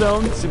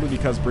Brimstone, simply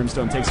because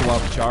Brimstone takes a while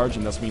to charge,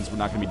 and thus means we're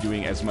not going to be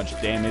doing as much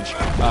damage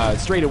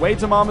straight away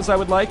to Mom as I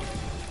would like.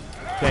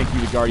 Thank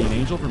you to Guardian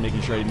Angel for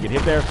making sure I didn't get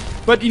hit there.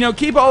 But, you know,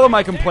 keep all of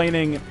my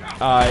complaining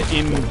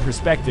in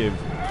perspective,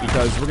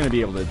 because we're going to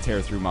be able to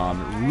tear through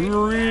Mom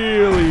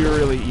really,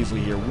 really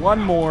easily here. One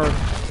more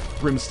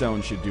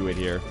Brimstone should do it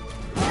here.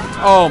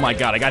 Oh my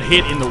god, I got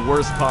hit in the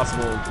worst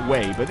possible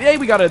way. But hey,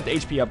 we got an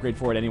HP upgrade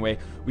for it anyway.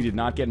 We did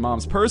not get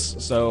Mom's purse,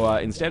 so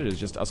instead it is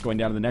just us going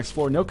down to the next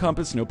floor. No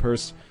compass, no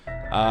purse,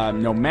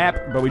 no map,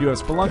 but we do have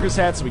Spelunker's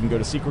hat, so we can go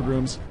to secret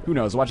rooms. Who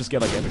knows, watch us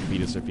get like Epic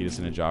Fetus or Fetus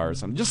in a Jar or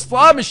something. Just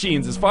slot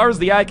machines as far as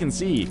the eye can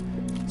see.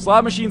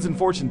 Slot machines and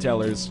fortune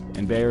tellers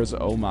and bears,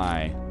 oh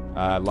my.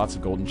 Lots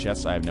of golden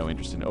chests I have no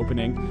interest in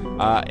opening.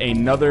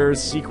 Another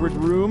secret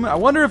room. I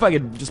wonder if I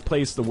could just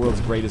place the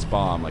world's greatest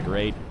bomb, like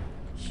right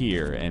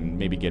here, and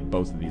maybe get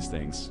both of these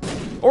things.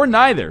 Or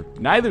neither.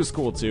 Neither's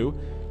cool too.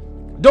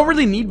 Don't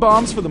really need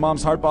bombs for the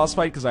Mom's Heart boss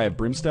fight because I have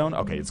Brimstone.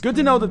 Okay, it's good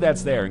to know that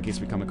that's there in case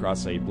we come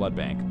across a blood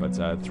bank. But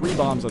 3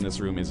 bombs on this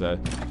room is a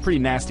pretty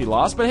nasty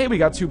loss. But hey, we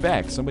got 2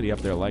 back. Somebody up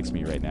there likes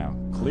me right now.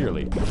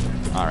 Clearly.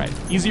 Alright,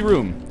 easy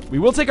room. We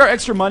will take our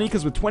extra money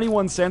because with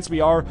 21 cents we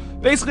are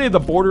basically at the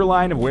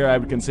borderline of where I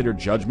would consider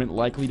Judgment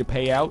likely to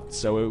pay out.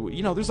 So,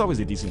 you know, there's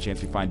always a decent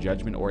chance we find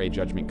Judgment or a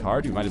Judgment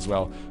card. We might as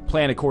well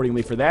plan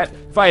accordingly for that.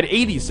 If I had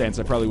 80 cents,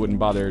 I probably wouldn't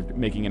bother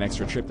making an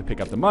extra trip to pick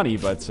up the money,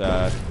 but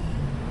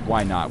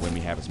why not when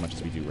we have as much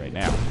as we do right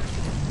now?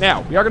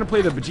 Now, we are going to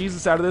play the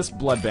bejesus out of this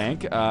blood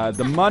bank.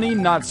 The money,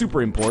 not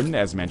super important,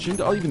 as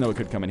mentioned, even though it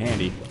could come in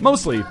handy.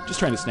 Mostly, just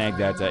trying to snag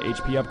that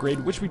HP upgrade,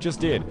 which we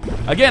just did.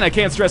 Again, I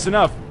can't stress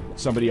enough.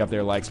 Somebody up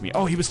there likes me.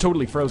 Oh, he was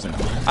totally frozen.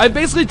 I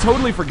basically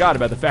totally forgot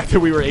about the fact that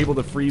we were able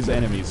to freeze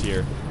enemies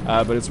here.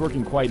 But it's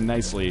working quite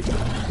nicely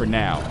for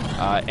now.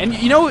 And,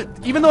 you know,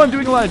 even though I'm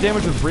doing a lot of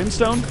damage with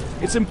Brimstone,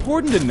 it's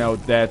important to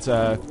note that,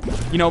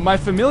 you know, my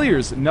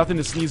familiars, nothing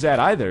to sneeze at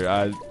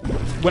either.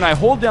 When I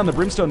hold down the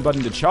Brimstone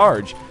button to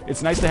charge,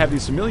 it's nice to have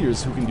these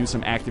familiars who can do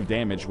some active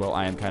damage while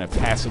I am kind of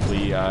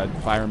passively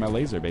firing my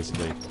laser,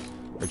 basically.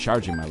 Or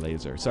charging my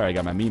laser. Sorry, I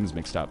got my memes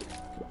mixed up.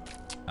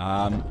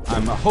 I'm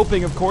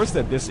hoping, of course,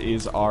 that this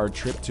is our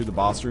trip to the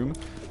boss room.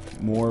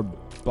 More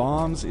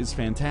bombs is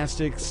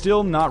fantastic.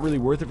 Still not really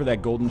worth it for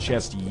that golden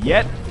chest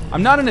yet.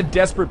 I'm not in a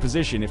desperate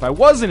position. If I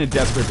was in a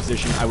desperate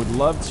position, I would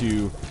love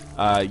to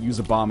use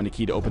a bomb and a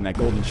key to open that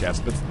golden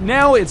chest. But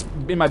now it's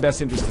in my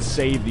best interest to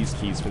save these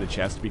keys for the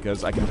chest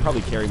because I can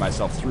probably carry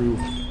myself through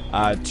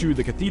to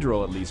the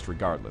cathedral at least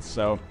regardless.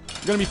 So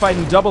we're going to be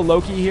fighting double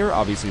Loki here.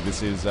 Obviously,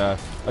 this is a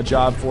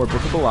job for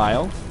Book of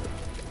Belial.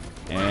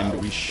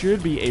 And we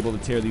should be able to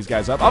tear these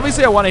guys up.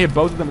 Obviously, I want to hit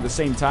both of them at the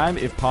same time,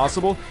 if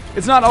possible.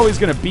 It's not always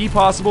going to be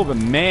possible, but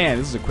man,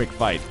 this is a quick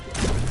fight.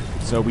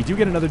 So we do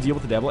get another deal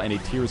with the devil, and a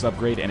Tears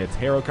upgrade, and a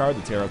tarot card.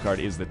 The tarot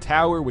card is the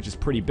Tower, which is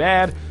pretty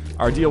bad.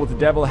 Our deal with the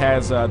devil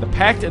has the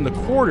Pact and the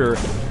Quarter,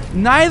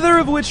 neither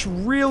of which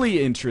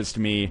really interest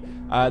me.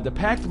 The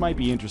Pact might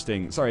be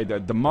interesting. Sorry,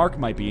 the Mark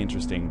might be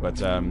interesting,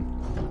 but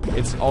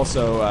it's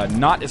also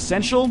not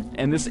essential,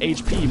 and this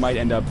HP might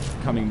end up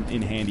coming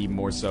in handy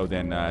more so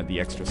than the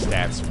extra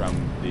stats from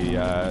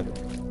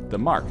the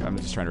Mark. I'm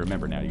just trying to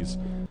remember now. Use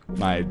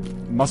my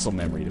muscle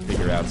memory to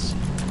figure out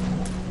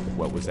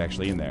what was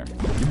actually in there.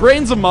 Your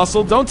brain's a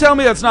muscle. Don't tell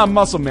me that's not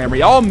muscle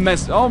memory. All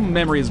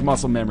memory is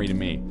muscle memory to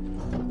me.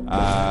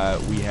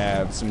 We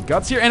have some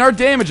guts here, and our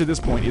damage at this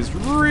point is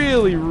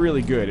really,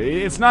 really good.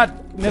 It's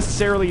not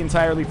necessarily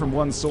entirely from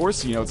one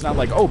source. You know, it's not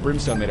like, oh,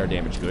 Brimstone made our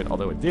damage good,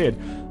 although it did.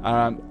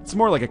 It's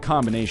more like a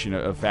combination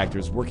of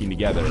factors working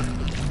together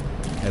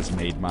has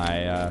made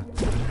my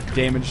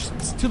damage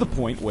to the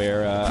point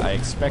where I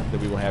expect that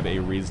we will have a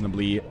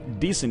reasonably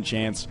decent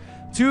chance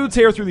to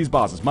tear through these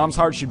bosses. Mom's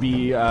Heart should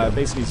be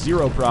basically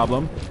zero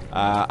problem.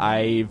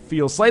 I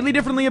feel slightly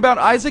differently about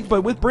Isaac,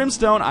 but with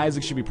Brimstone,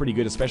 Isaac should be pretty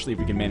good, especially if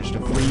we can manage to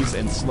freeze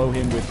and slow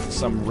him with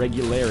some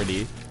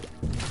regularity.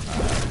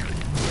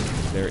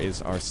 There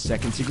is our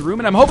second secret room,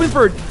 and I'm hoping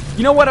for,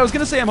 you know what, I was going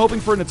to say I'm hoping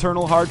for an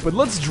Eternal Heart, but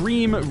let's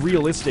dream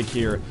realistic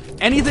here.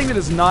 Anything that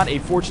is not a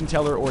fortune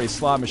teller or a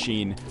slot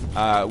machine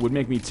would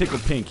make me tickle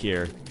pink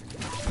here.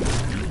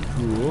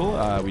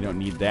 Cool, we don't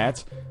need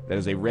that. That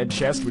is a red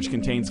chest, which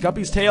contains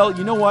Guppy's Tail.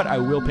 You know what? I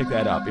will pick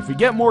that up. If we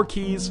get more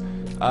keys,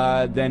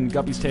 then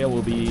Guppy's Tail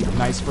will be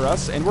nice for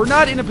us. And we're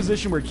not in a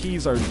position where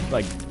keys are,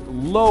 like,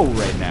 low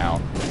right now.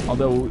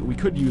 Although, we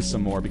could use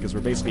some more because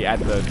we're basically at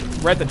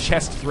the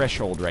chest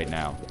threshold right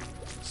now.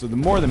 So the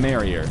more the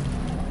merrier.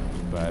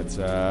 But,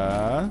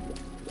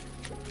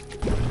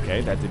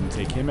 okay, that didn't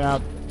take him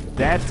out.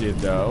 That did,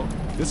 though.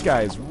 This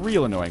guy is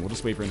real annoying. We'll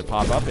just wait for him to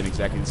pop up in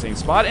exactly the same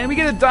spot. And we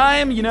get a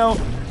dime, you know.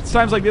 It's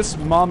times like this,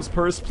 mom's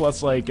purse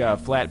plus, like,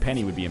 flat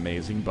penny would be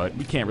amazing. But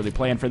we can't really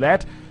plan for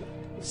that.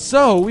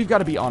 So, we've got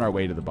to be on our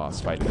way to the boss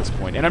fight at this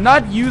point. And I'm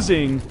not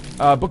using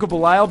Book of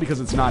Belial because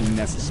it's not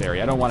necessary.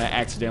 I don't want to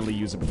accidentally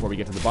use it before we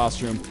get to the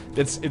boss room.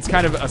 It's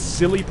kind of a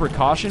silly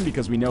precaution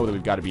because we know that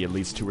we've got to be at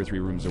least 2 or 3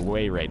 rooms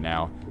away right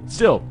now.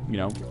 Still, you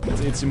know,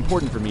 it's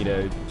important for me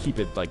to keep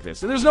it like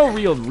this. And there's no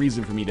real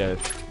reason for me to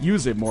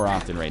use it more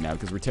often right now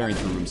because we're tearing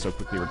through rooms so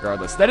quickly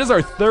regardless. That is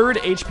our 3rd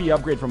HP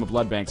upgrade from a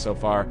blood bank so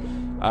far.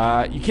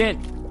 You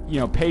can't, you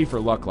know, pay for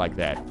luck like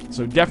that.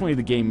 So definitely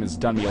the game has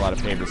done me a lot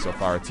of favors so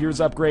far. A Tears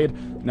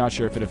upgrade, not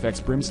sure if it affects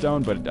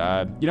Brimstone, but,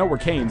 you know, we're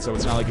Cain, so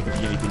it's not like it could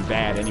be anything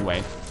bad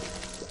anyway.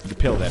 The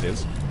pill, that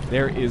is.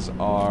 There is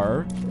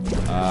our,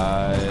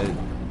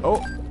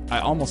 oh, I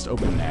almost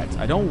opened that.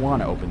 I don't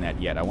want to open that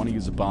yet. I want to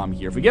use a bomb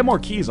here. If we get more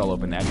keys, I'll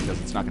open that because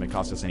it's not going to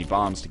cost us any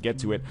bombs to get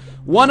to it.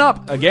 1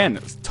 up! Again,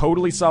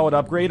 totally solid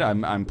upgrade.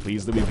 I'm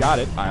pleased that we've got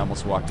it. I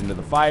almost walked into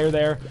the fire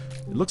there.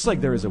 It looks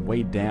like there is a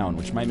way down,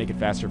 which might make it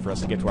faster for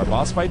us to get to our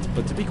boss fights,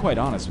 but to be quite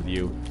honest with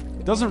you,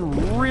 it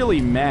doesn't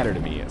really matter to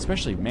me,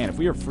 especially, man, if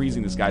we are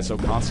freezing this guy so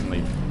constantly.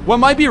 What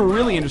might be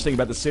really interesting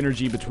about the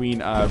synergy between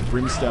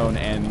Brimstone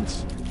and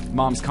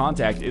Mom's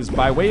Contact is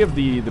by way of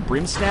the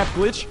Brim Snap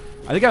glitch,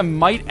 I think I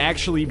might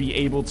actually be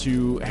able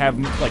to have,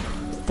 like,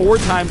 4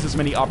 times as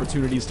many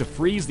opportunities to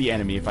freeze the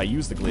enemy if I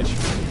use the glitch,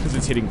 because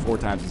it's hitting 4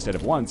 times instead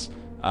of once.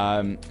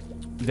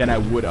 Than I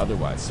would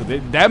otherwise. So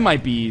that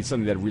might be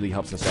something that really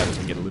helps us out as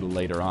we get a little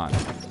later on.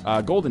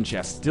 Golden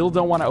chest. Still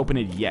don't want to open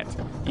it yet,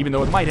 even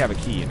though it might have a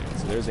key in it.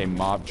 So there's a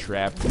mob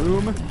trap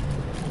room. And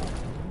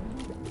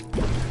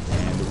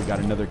we got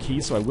another key,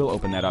 so I will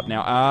open that up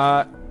now.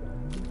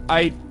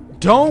 I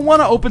don't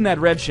want to open that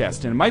red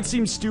chest, and it might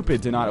seem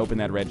stupid to not open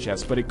that red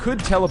chest, but it could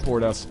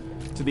teleport us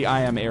to the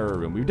I Am Error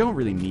room. We don't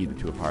really need the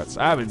 2 of Hearts.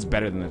 It's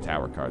better than the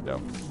tower card,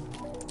 though.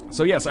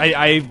 So yes,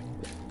 I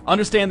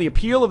understand the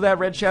appeal of that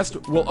red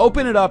chest. We'll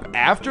open it up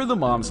after the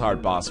Mom's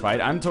Heart boss fight.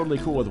 I'm totally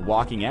cool with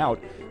walking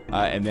out,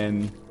 and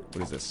then,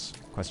 what is this?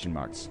 Question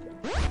marks.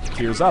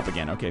 Tears up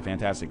again. Okay,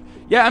 fantastic.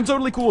 Yeah, I'm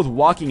totally cool with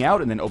walking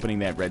out and then opening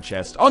that red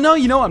chest. Oh, no,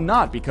 you know I'm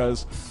not,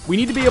 because we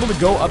need to be able to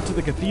go up to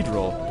the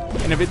cathedral,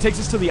 and if it takes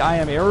us to the I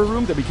Am Error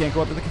room, then we can't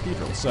go up to the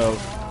cathedral. So,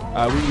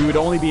 we would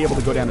only be able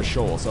to go down to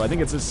Shoal. So I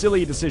think it's a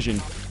silly decision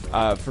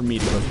for me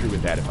to go through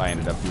with that if I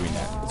ended up doing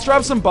that. Let's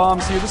drop some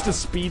bombs here just to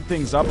speed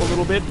things up a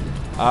little bit.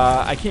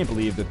 I can't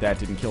believe that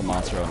didn't kill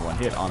Monstro in 1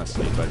 hit,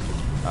 honestly, but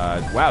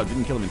wow,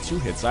 didn't kill him in 2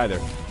 hits either.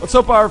 Let's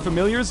hope our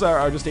familiars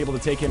are just able to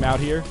take him out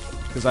here,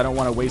 because I don't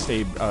want to waste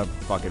a,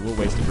 fuck it, we'll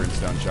waste a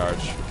Brimstone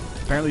charge.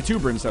 Apparently 2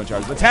 Brimstone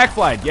charges. Attack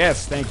Flight,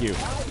 yes, thank you.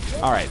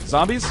 Alright,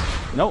 zombies?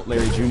 Nope,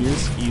 Larry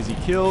Jr.'s, easy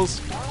kills.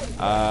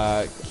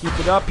 Keep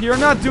it up here.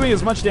 I'm not doing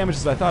as much damage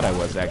as I thought I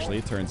was, actually,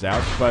 it turns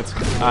out. But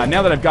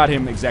now that I've got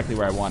him exactly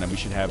where I want him, we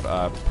should have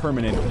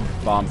permanent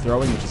bomb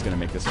throwing, which is going to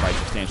make this fight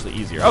substantially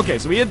easier. Okay,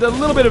 so we had a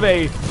little bit of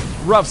a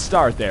rough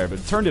start there,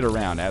 but turned it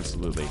around,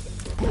 absolutely.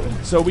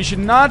 So we should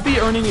not be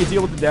earning a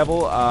deal with the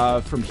devil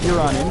from here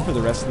on in for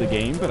the rest of the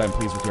game, but I'm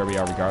pleased with where we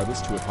are regardless.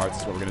 2 of Hearts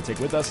is what we're going to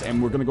take with us,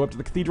 and we're going to go up to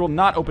the cathedral,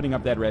 not opening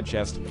up that red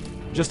chest,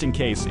 just in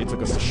case it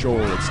took us to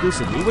Shoal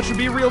exclusively, which would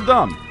be real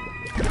dumb.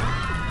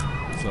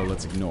 So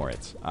let's ignore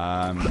it.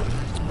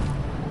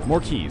 More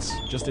keys,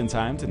 just in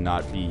time to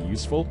not be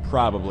useful,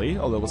 probably,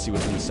 although we'll see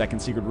what's in the 2nd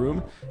secret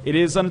room. It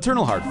is an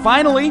Eternal Heart,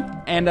 finally,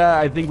 and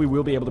I think we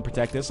will be able to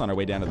protect this on our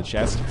way down to the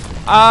chest.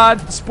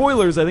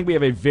 Spoilers, I think we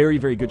have a very,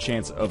 very good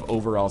chance of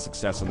overall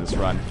success on this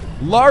run,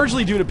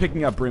 largely due to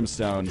picking up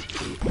Brimstone,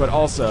 but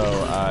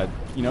also,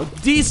 you know,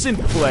 decent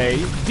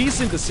play,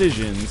 decent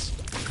decisions,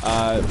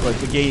 but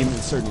the game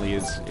certainly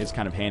is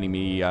kind of handing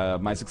me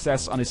my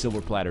success on a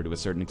silver platter to a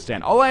certain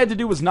extent. All I had to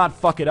do was not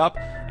fuck it up,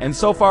 and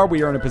so far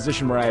we are in a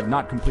position where I have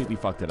not completely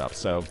fucked it up,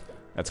 so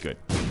that's good.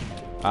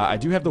 I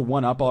do have the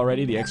 1 up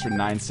already. The extra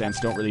 9 cents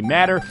don't really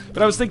matter,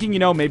 but I was thinking, you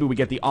know, maybe we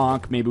get the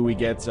Ankh, maybe we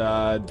get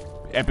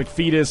Epic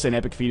Fetus, and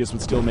Epic Fetus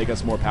would still make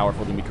us more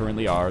powerful than we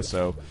currently are,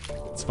 so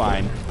it's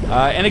fine.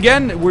 And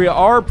again, we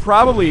are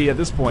probably at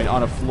this point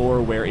on a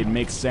floor where it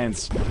makes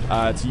sense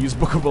to use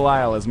Book of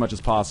Belial as much as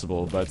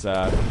possible, but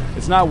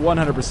it's not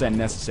 100%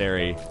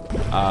 necessary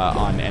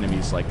on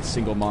enemies like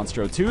Single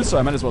Monstro 2, so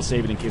I might as well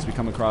save it in case we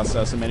come across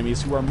some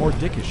enemies who are more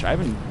dickish. I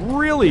haven't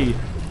really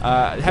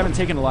haven't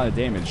taken a lot of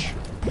damage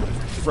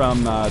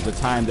from the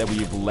time that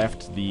we've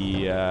left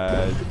the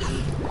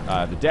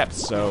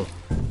depths, so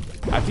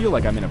I feel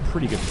like I'm in a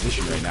pretty good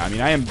position right now. I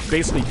mean, I am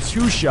basically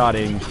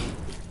 2-shotting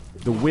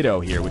the Widow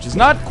here, which is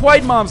not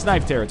quite Mom's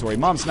Knife territory.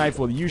 Mom's Knife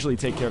will usually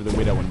take care of the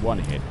Widow in 1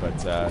 hit,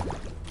 but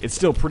it's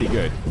still pretty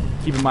good.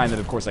 Keep in mind that,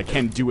 of course, I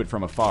can do it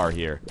from afar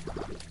here.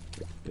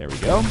 There we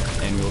go.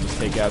 And we'll just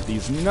take out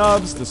these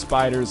nubs. The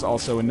spiders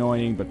also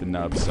annoying, but the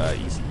nubs,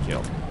 easy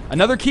kill.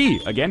 Another key,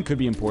 again, could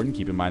be important.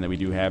 Keep in mind that we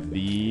do have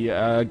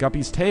the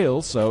Guppy's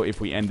Tail, so if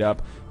we end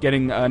up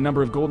getting a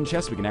number of golden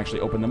chests, we can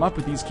actually open them up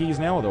with these keys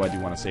now, although I do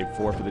want to save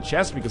 4 for the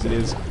chest, because it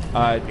is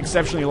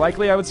exceptionally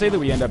likely, I would say, that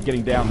we end up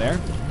getting down there.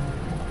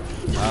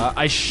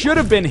 I should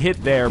have been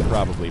hit there,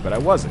 probably, but I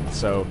wasn't,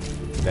 so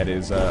that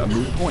is a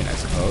moot point, I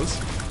suppose.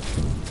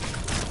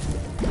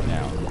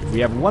 Now, if we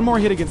have one more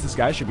hit against this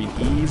guy, should be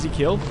an easy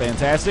kill.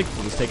 Fantastic.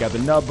 We'll just take out the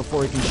nub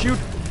before he can shoot.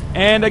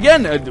 And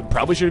again,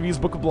 probably should have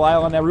used Book of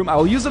Belial on that room.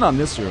 I'll use it on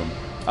this room.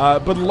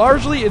 But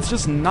largely, it's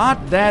just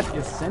not that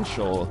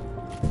essential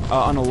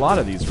on a lot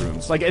of these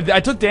rooms. Like, I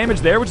took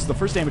damage there, which is the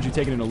first damage you've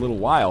taken in a little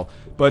while,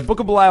 but Book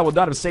of Belial would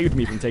not have saved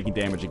me from taking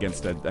damage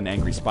against an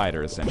angry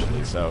spider,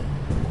 essentially, so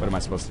what am I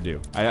supposed to do?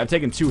 I've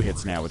taken 2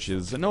 hits now, which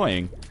is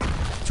annoying.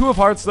 2 of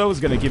Hearts, though, is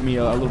going to give me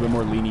a little bit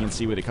more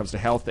leniency when it comes to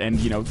health, and,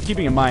 you know,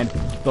 keeping in mind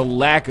the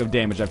lack of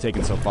damage I've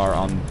taken so far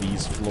on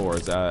these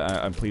floors,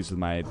 I'm pleased with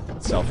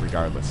myself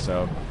regardless,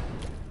 so...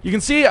 You can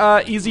see,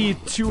 easy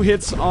 2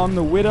 hits on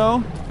the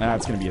Widow.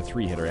 It's going to be a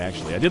 3-hitter,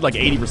 actually. I did like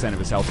 80% of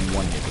his health in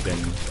 1 hit, but then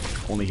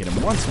only hit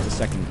him once with the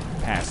second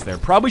pass there.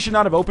 Probably should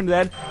not have opened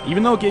that,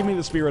 even though it gave me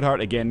the Spirit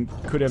Heart. Again,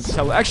 could have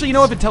actually, you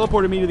know, if it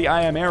teleported me to the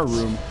I Am Air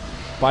room,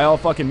 by all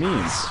fucking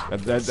means,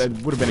 that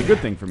would have been a good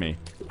thing for me,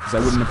 because I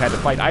wouldn't have had to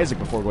fight Isaac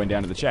before going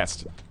down to the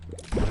chest.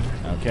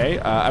 Okay,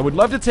 I would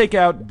love to take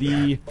out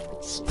the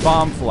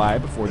Bomb Fly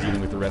before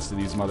dealing with the rest of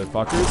these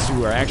motherfuckers,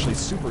 who are actually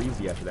super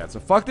easy after that. So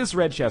fuck this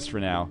red chest for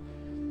now.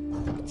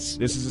 This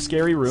is a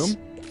scary room.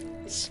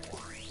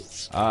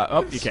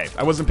 Okay.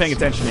 I wasn't paying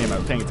attention to him. I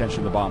was paying attention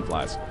to the bomb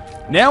flies.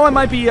 Now I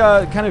might be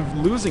kind of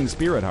losing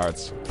Spirit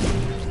Hearts,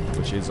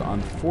 which is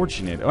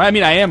unfortunate. Well, I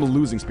mean, I am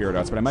losing Spirit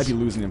Hearts, but I might be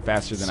losing them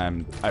faster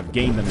than I've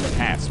gained them in the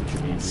past, which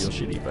would be real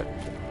shitty. But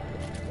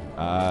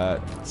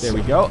there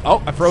we go.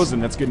 Oh, I froze him.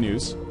 That's good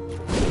news.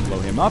 We'll blow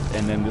him up,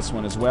 and then this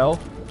one as well.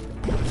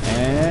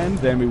 And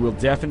then we will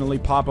definitely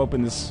pop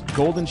open this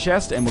golden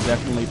chest, and we'll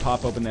definitely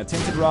pop open that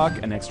tinted rock.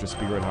 An extra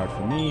Spirit Heart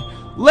for me.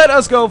 Let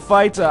us go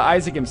fight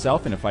Isaac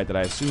himself in a fight that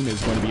I assume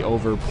is going to be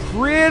over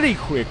pretty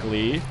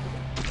quickly.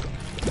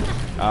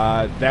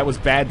 That was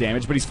bad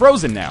damage, but he's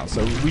frozen now.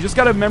 So we just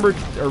gotta remember.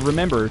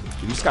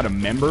 We just gotta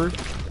remember.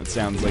 That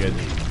sounds like a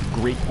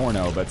great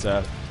porno, but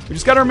we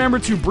just gotta remember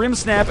to Brim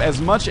Snap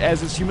as much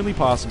as is humanly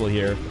possible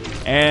here.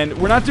 And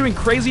we're not doing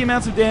crazy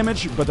amounts of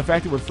damage, but the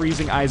fact that we're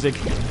freezing Isaac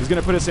is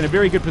going to put us in a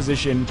very good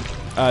position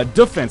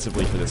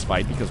defensively for this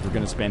fight, because we're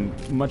going to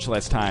spend much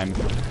less time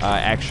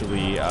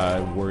actually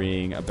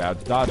worrying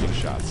about dodging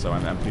shots. So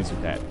I'm pleased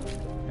with that.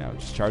 Now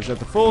just charge it up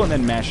to full and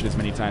then mash it as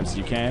many times as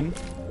you can.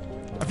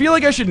 I feel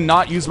like I should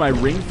not use my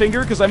ring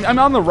finger, because I'm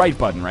on the right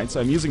button, right? So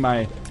I'm using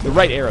the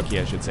right arrow key,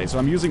 I should say. So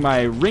I'm using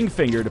my ring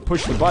finger to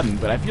push the button,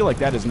 but I feel like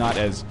that is not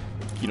as...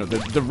 You know,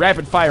 the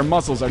rapid-fire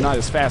muscles are not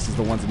as fast as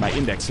the ones in my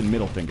index and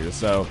middle fingers,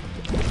 so...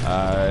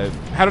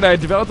 how did I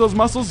develop those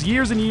muscles?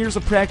 Years and years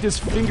of practice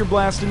finger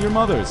blasting your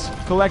mothers.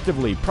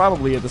 Collectively,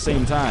 probably at the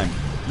same time.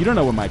 You don't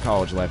know what my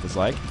college life is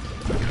like.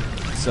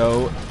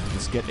 So,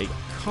 let's get a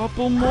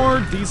couple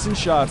more decent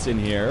shots in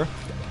here.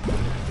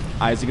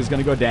 Isaac is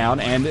going to go down,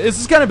 and this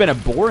has kind of been a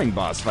boring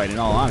boss fight, in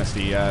all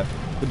honesty. The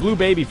blue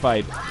baby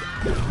fight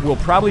will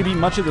probably be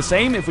much of the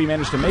same if we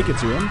manage to make it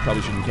to him.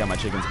 Probably shouldn't count my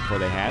chickens before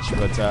they hatch,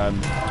 but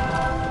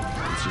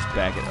let's just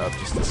back it up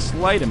just a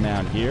slight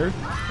amount here.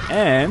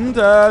 And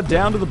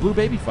down to the blue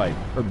baby fight.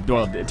 Or,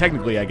 well,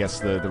 technically, I guess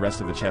the rest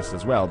of the chest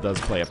as well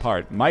does play a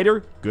part.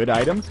 Miter, good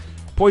item.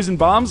 Poison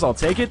bombs, I'll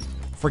take it.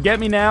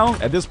 Forget Me Now,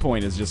 at this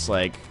point, is just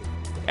like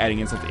adding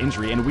insult to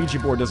injury, and Ouija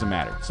board doesn't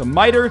matter. So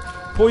Miter,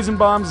 poison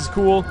bombs is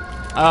cool.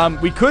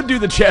 We could do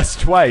the chest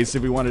twice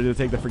if we wanted to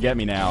take the Forget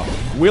Me Now.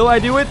 Will I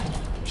do it?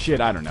 Shit,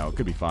 I don't know. It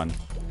could be fun.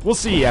 We'll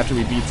see after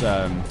we beat,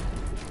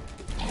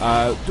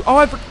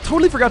 I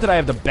totally forgot that I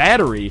have the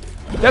battery.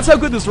 That's how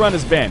good this run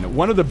has been.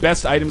 One of the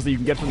best items that you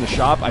can get from the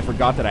shop, I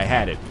forgot that I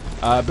had it.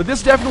 But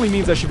this definitely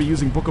means I should be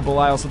using Book of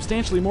Belial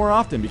substantially more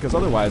often, because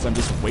otherwise I'm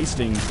just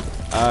wasting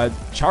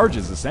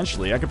charges,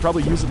 essentially. I could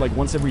probably use it like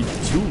once every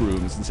 2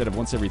 rooms instead of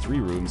once every 3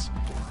 rooms.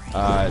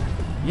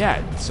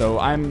 Yeah, so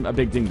I'm a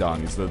big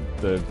ding-dong is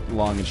the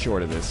long and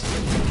short of this.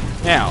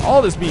 Now,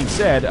 all this being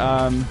said,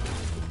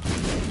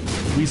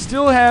 we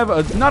still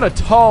have not a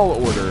tall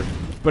order,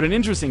 but an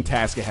interesting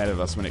task ahead of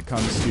us when it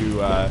comes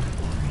to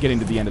getting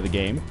to the end of the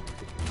game.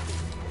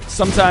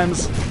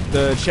 Sometimes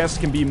the chest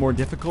can be more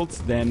difficult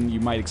than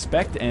you might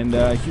expect, and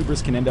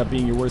hubris can end up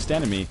being your worst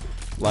enemy,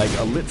 like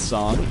a lit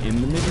song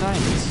in the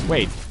mid-90s.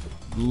 Wait,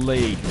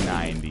 late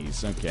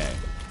 90s, okay.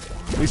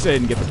 At least I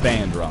didn't get the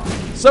band wrong.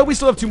 So we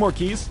still have 2 more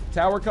keys.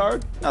 Tower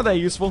card, not that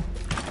useful.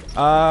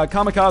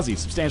 Kamikaze,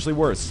 substantially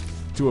worse.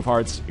 2 of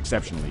Hearts,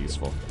 exceptionally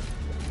useful.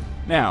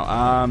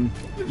 Now,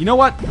 you know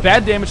what?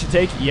 Bad damage to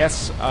take,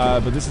 yes,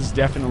 but this is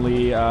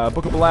definitely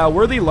Book of Belial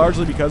worthy,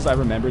 largely because I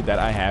remembered that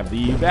I have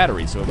the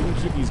battery. So if we can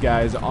keep these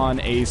guys on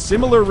a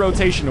similar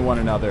rotation to one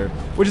another,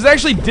 which is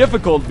actually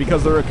difficult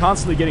because they're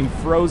constantly getting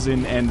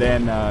frozen and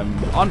then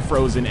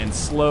unfrozen and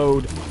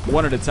slowed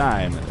one at a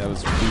time. That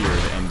was weird,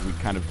 and we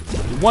kind of...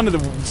 One of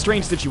the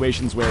strange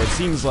situations where it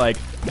seems like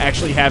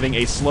actually having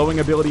a slowing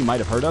ability might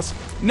have hurt us.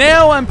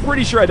 Now I'm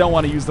pretty sure I don't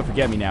want to use the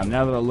Forget Me Now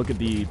that I look at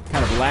the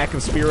kind of lack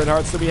of Spirit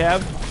Hearts that we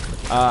have.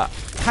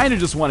 Kind of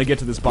just want to get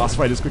to this boss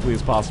fight as quickly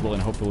as possible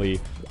and hopefully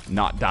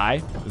not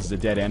die. This is a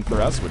dead end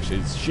for us, which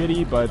is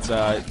shitty, but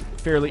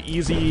fairly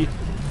easy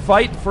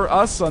fight for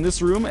us on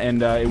this room,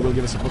 and it will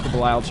give us a Book of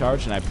Belial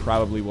charge, and I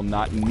probably will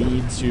not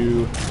need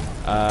to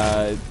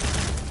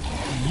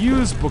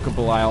use Book of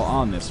Belial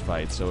on this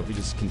fight. So if we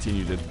just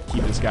continue to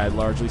keep this guy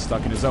largely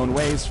stuck in his own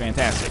ways,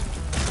 fantastic.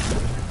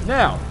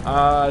 Now,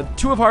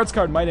 Two of Hearts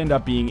card might end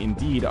up being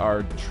indeed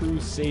our true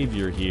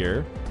savior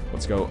here.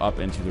 Let's go up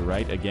and to the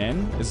right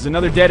again. This is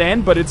another dead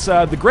end, but it's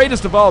the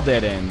greatest of all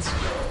dead ends,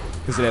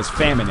 because it has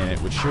famine in it,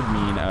 which should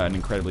mean an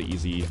incredibly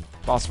easy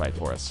boss fight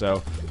for us.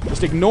 So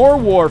just ignore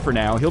War for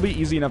now. He'll be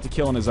easy enough to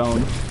kill on his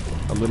own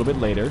a little bit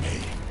later.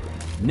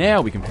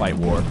 Now we can fight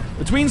War.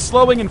 Between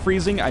slowing and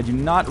freezing, I do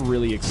not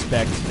really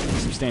expect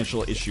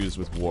substantial issues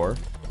with War.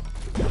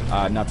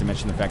 Not to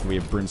mention the fact that we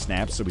have Brim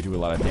Snaps, so we do a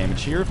lot of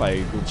damage here if I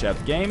glitch out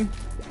the game.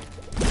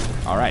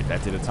 Alright,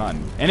 that did a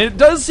ton. And it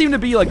does seem to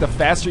be like the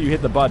faster you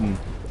hit the button,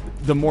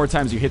 the more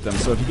times you hit them.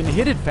 So if you can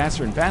hit it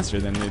faster and faster,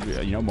 then,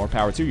 you know, more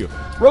power to you.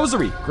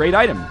 Rosary, great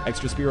item.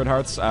 Extra Spirit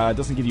Hearts.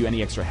 Doesn't give you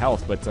any extra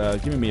health, but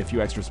giving me a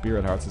few extra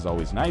Spirit Hearts is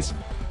always nice.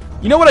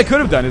 You know what I could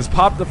have done is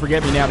pop the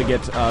Forget Me Now to get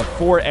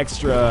 4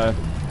 extra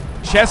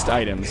chest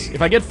items.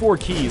 If I get 4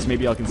 keys,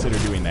 maybe I'll consider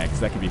doing that,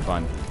 because that could be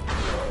fun.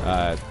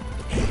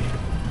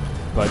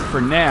 But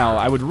for now,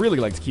 I would really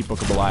like to keep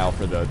Book of Belial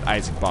for the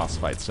Isaac boss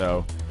fight,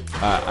 so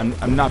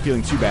I'm not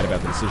feeling too bad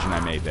about the decision I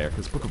made there,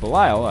 because Book of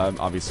Belial,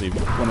 obviously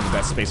one of the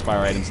best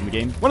spacebar items in the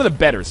game, one of the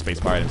better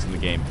spacebar items in the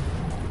game.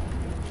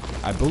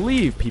 I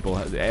believe people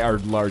are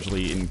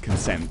largely in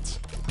consensus?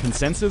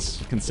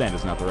 Consent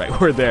is not the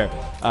right word there,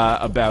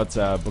 about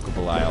Book of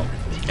Belial.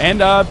 And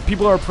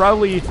people are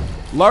probably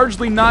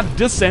largely not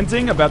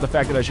dissenting about the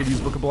fact that I should use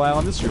Book of Belial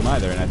in this room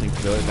either, and I think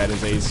that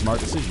is a smart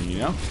decision, you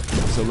know?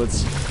 So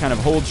let's kind of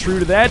hold true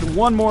to that.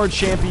 One more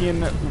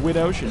Champion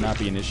Widow should not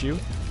be an issue.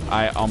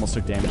 I almost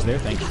took damage there.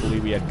 Thankfully,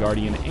 we had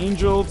Guardian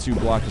Angel to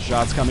block the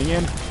shots coming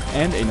in,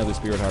 and another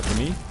Spirit Heart for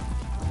me.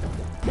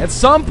 At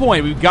some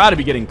point, we've got to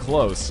be getting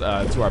close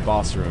to our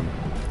boss room.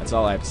 That's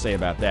all I have to say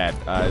about that.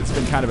 It's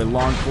been kind of a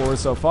long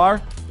forest so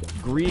far.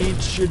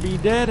 Greed should be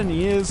dead, and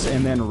he is,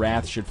 and then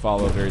Wrath should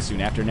follow very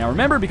soon after. Now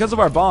remember, because of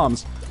our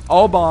bombs,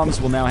 all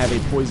bombs will now have a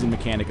poison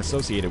mechanic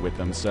associated with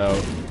them, so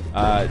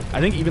I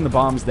think even the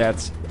bombs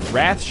that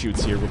Wrath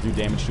shoots here will do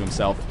damage to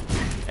himself,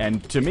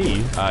 and to me,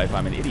 if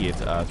I'm an idiot,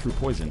 through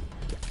poison.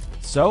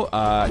 So,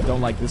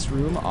 don't like this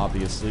room,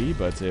 obviously,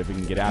 but if we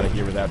can get out of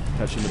here without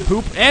touching the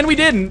poop, and we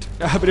didn't,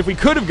 but if we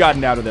could have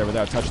gotten out of there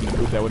without touching the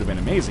poop, that would have been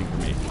amazing for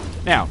me.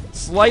 Now,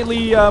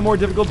 slightly more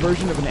difficult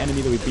version of an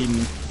enemy that we've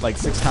beaten like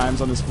 6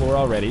 times on this floor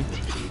already.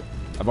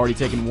 I've already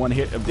taken 1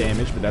 hit of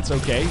damage, but that's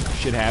okay.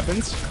 Shit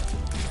happens.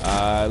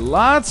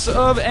 Lots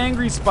of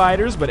angry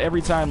spiders, but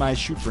every time I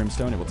shoot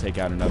Brimstone, it will take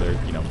out another,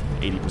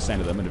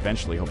 80% of them, and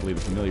eventually, hopefully,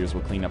 the familiars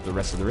will clean up the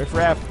rest of the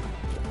riffraff.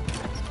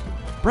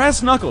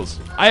 Brass Knuckles.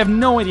 I have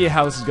no idea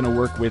how this is going to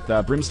work with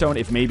Brimstone,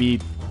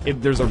 if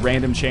there's a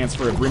random chance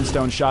for a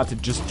Brimstone shot to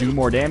just do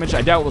more damage.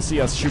 I doubt we'll see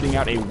us shooting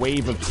out a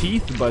wave of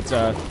teeth, but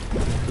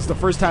it's the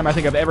first time I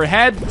think I've ever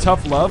had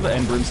Tough Love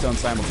and Brimstone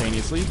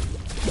simultaneously.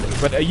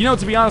 But,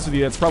 to be honest with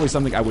you, that's probably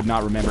something I would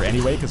not remember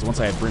anyway, because once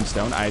I have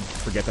Brimstone, I'd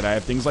forget that I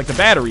have things like the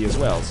battery as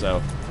well,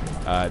 so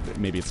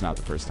maybe it's not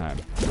the first time.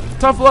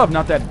 Tough Love,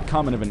 not that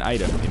common of an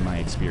item, in my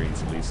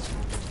experience at least.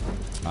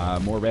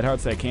 More Red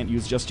Hearts that I can't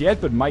use just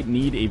yet, but might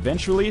need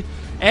eventually.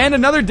 And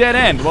another dead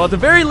end. Well, at the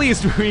very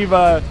least,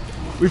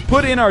 we've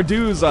put in our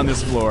dues on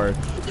this floor.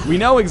 We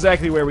know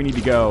exactly where we need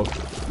to go.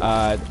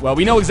 Well,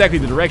 we know exactly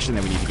the direction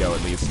that we need to go,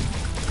 at least,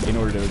 in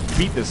order to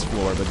beat this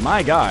floor. But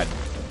my god.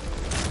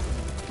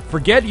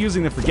 Forget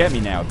using the Forget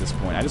Me Now at this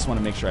point. I just want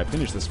to make sure I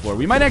finish this floor.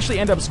 We might actually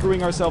end up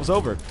screwing ourselves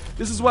over.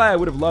 This is why I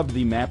would have loved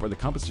the map or the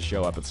compass to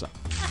show up at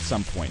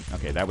some point.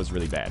 Okay, that was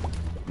really bad.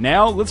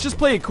 Now, let's just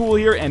play it cool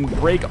here and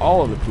break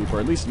all of the poop, or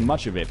at least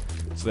much of it,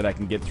 so that I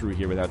can get through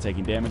here without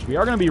taking damage. We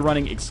are going to be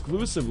running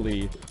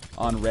exclusively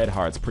on Red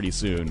Hearts pretty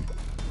soon,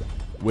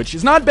 which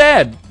is not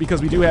bad,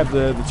 because we do have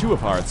the Two of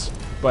Hearts,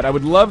 but I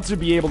would love to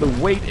be able to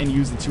wait and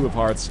use the Two of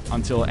Hearts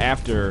until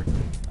after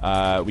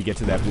we get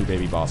to that Blue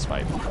Baby boss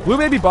fight. Blue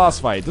Baby boss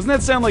fight, doesn't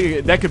that sound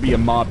like that could be a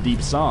Mobb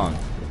Deep song,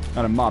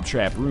 not a Mob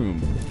Trap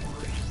Room?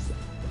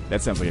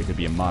 That sounds like it could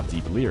be a Mobb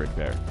Deep lyric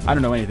there. I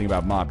don't know anything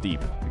about Mobb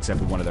Deep, except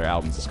that one of their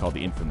albums is called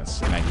The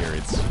Infamous, and I hear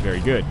it's very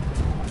good.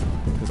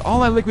 Because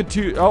all I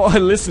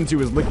listen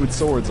to is Liquid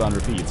Swords on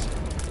repeat.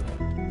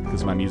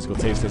 Because my musical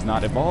taste has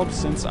not evolved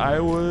since I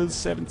was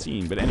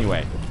 17. But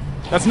anyway,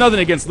 that's nothing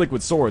against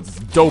Liquid Swords. It's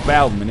a dope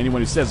album, and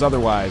anyone who says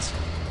otherwise,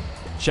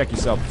 check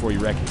yourself before you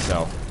wreck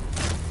yourself.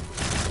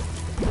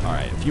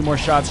 Alright, a few more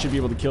shots should be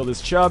able to kill this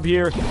chub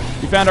here.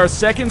 We found our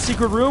second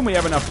secret room. We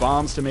have enough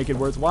bombs to make it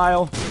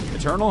worthwhile.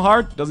 Eternal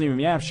Heart? Doesn't even...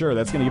 Yeah, sure.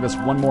 That's going to give us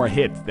one more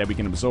hit that we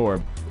can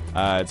absorb.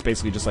 It's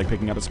basically just like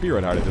picking up a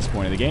Spirit Heart at this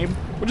point in the game,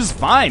 which is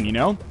fine,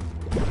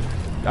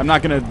 I'm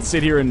not going to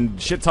sit here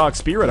and shit-talk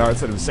Spirit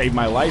Hearts that have saved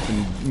my life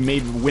and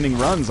made winning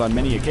runs on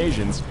many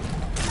occasions.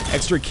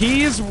 Extra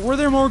keys? Were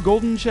there more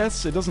golden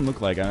chests? It doesn't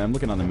look like. I'm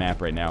looking on the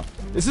map right now.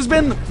 This has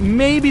been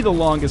maybe the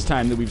longest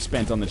time that we've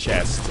spent on the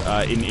chest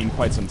in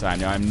quite some time.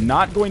 Now, I'm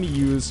not going to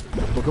use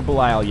Book of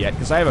Belial yet,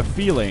 because I have a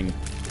feeling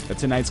that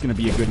tonight's going to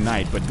be a good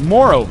night, but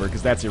moreover,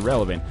 because that's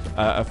irrelevant,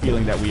 a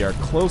feeling that we are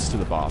close to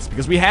the boss,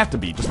 because we have to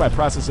be, just by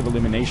process of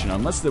elimination,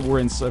 unless that we're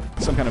in some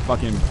kind of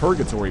fucking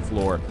purgatory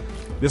floor.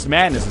 This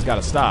madness has got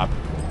to stop.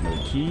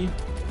 Another key.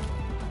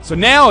 So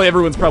now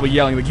everyone's probably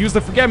yelling, like, use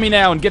the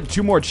Forget-Me-Now and get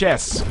 2 more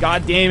chests.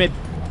 God damn it.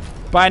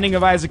 Binding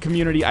of Isaac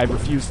community, I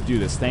refuse to do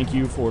this. Thank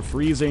you for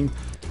freezing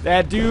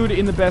that dude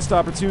in the best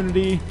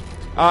opportunity.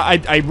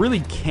 I really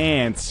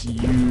can't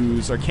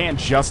use, or can't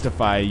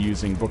justify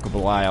using Book of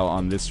Belial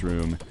on this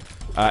room.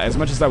 As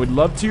much as I would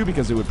love to,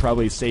 because it would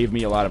probably save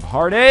me a lot of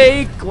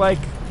heartache, like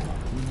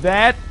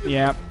that.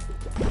 Yeah.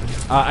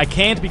 I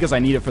can't because I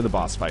need it for the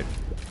boss fight.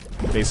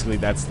 Basically,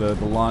 that's the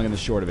long and the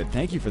short of it.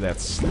 Thank you for that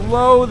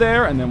slow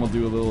there, and then we'll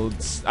do a little...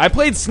 I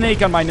played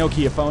Snake on my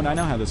Nokia phone. I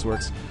know how this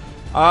works.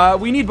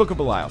 We need Book of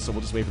Belial, so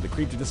we'll just wait for the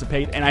creep to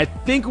dissipate, and I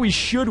think we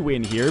should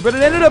win here, but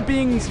it ended up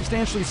being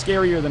substantially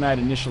scarier than I'd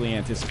initially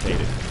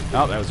anticipated.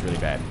 Oh, that was really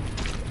bad.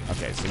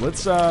 Okay, so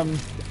let's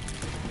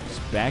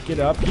just back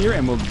it up here,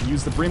 and we'll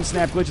use the Brim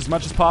Snap glitch as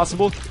much as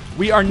possible.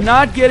 We are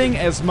not getting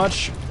as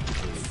much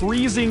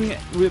freezing.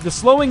 The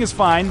slowing is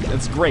fine,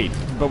 that's great,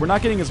 but we're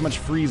not getting as much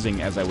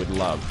freezing as I would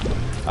love.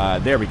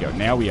 There we go,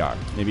 now we are.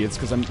 Maybe it's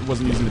because I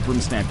wasn't using the Brim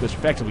Snap glitch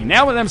effectively.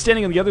 Now that I'm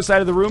standing on the other side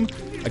of the room,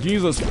 I can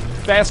use those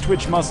fast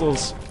twitch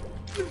muscles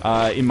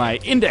in my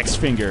index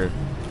finger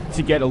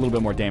to get a little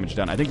bit more damage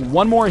done. I think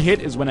one more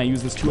hit is when I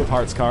use this 2 of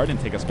Hearts card and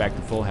take us back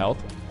to full health.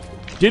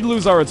 Did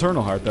lose our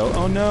Eternal Heart, though.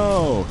 Oh,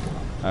 no.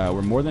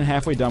 We're more than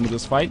halfway done with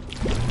this fight.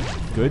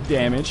 Good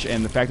damage,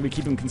 and the fact that we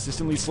keep him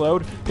consistently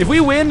slowed. If we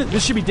win,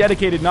 this should be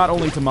dedicated not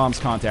only to Mom's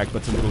Contact,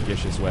 but to Little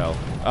Gish as well.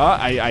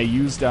 I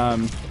used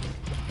the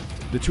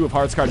 2 of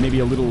Hearts card maybe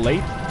a little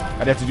late.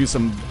 I'd have to do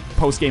some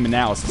post-game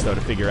analysis, though,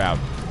 to figure out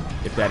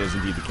if that is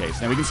indeed the case.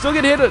 Now, we can still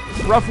get hit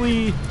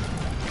roughly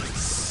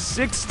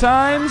 6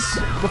 times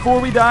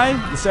before we die.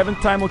 The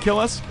 7th time will kill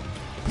us.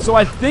 So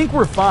I think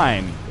we're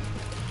fine.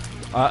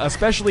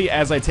 Especially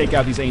as I take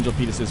out these angel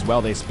fetuses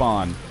while they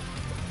spawn.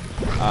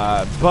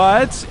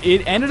 But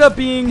it ended up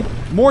being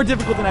more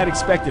difficult than I'd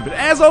expected. But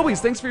as always,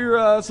 thanks for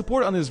your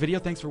support on this video.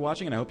 Thanks for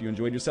watching, and I hope you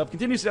enjoyed yourself.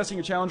 Continue suggesting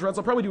your challenge runs.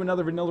 I'll probably do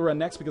another vanilla run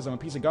next because I'm a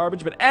piece of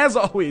garbage. But as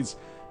always,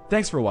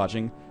 thanks for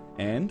watching,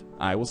 and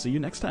I will see you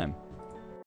next time.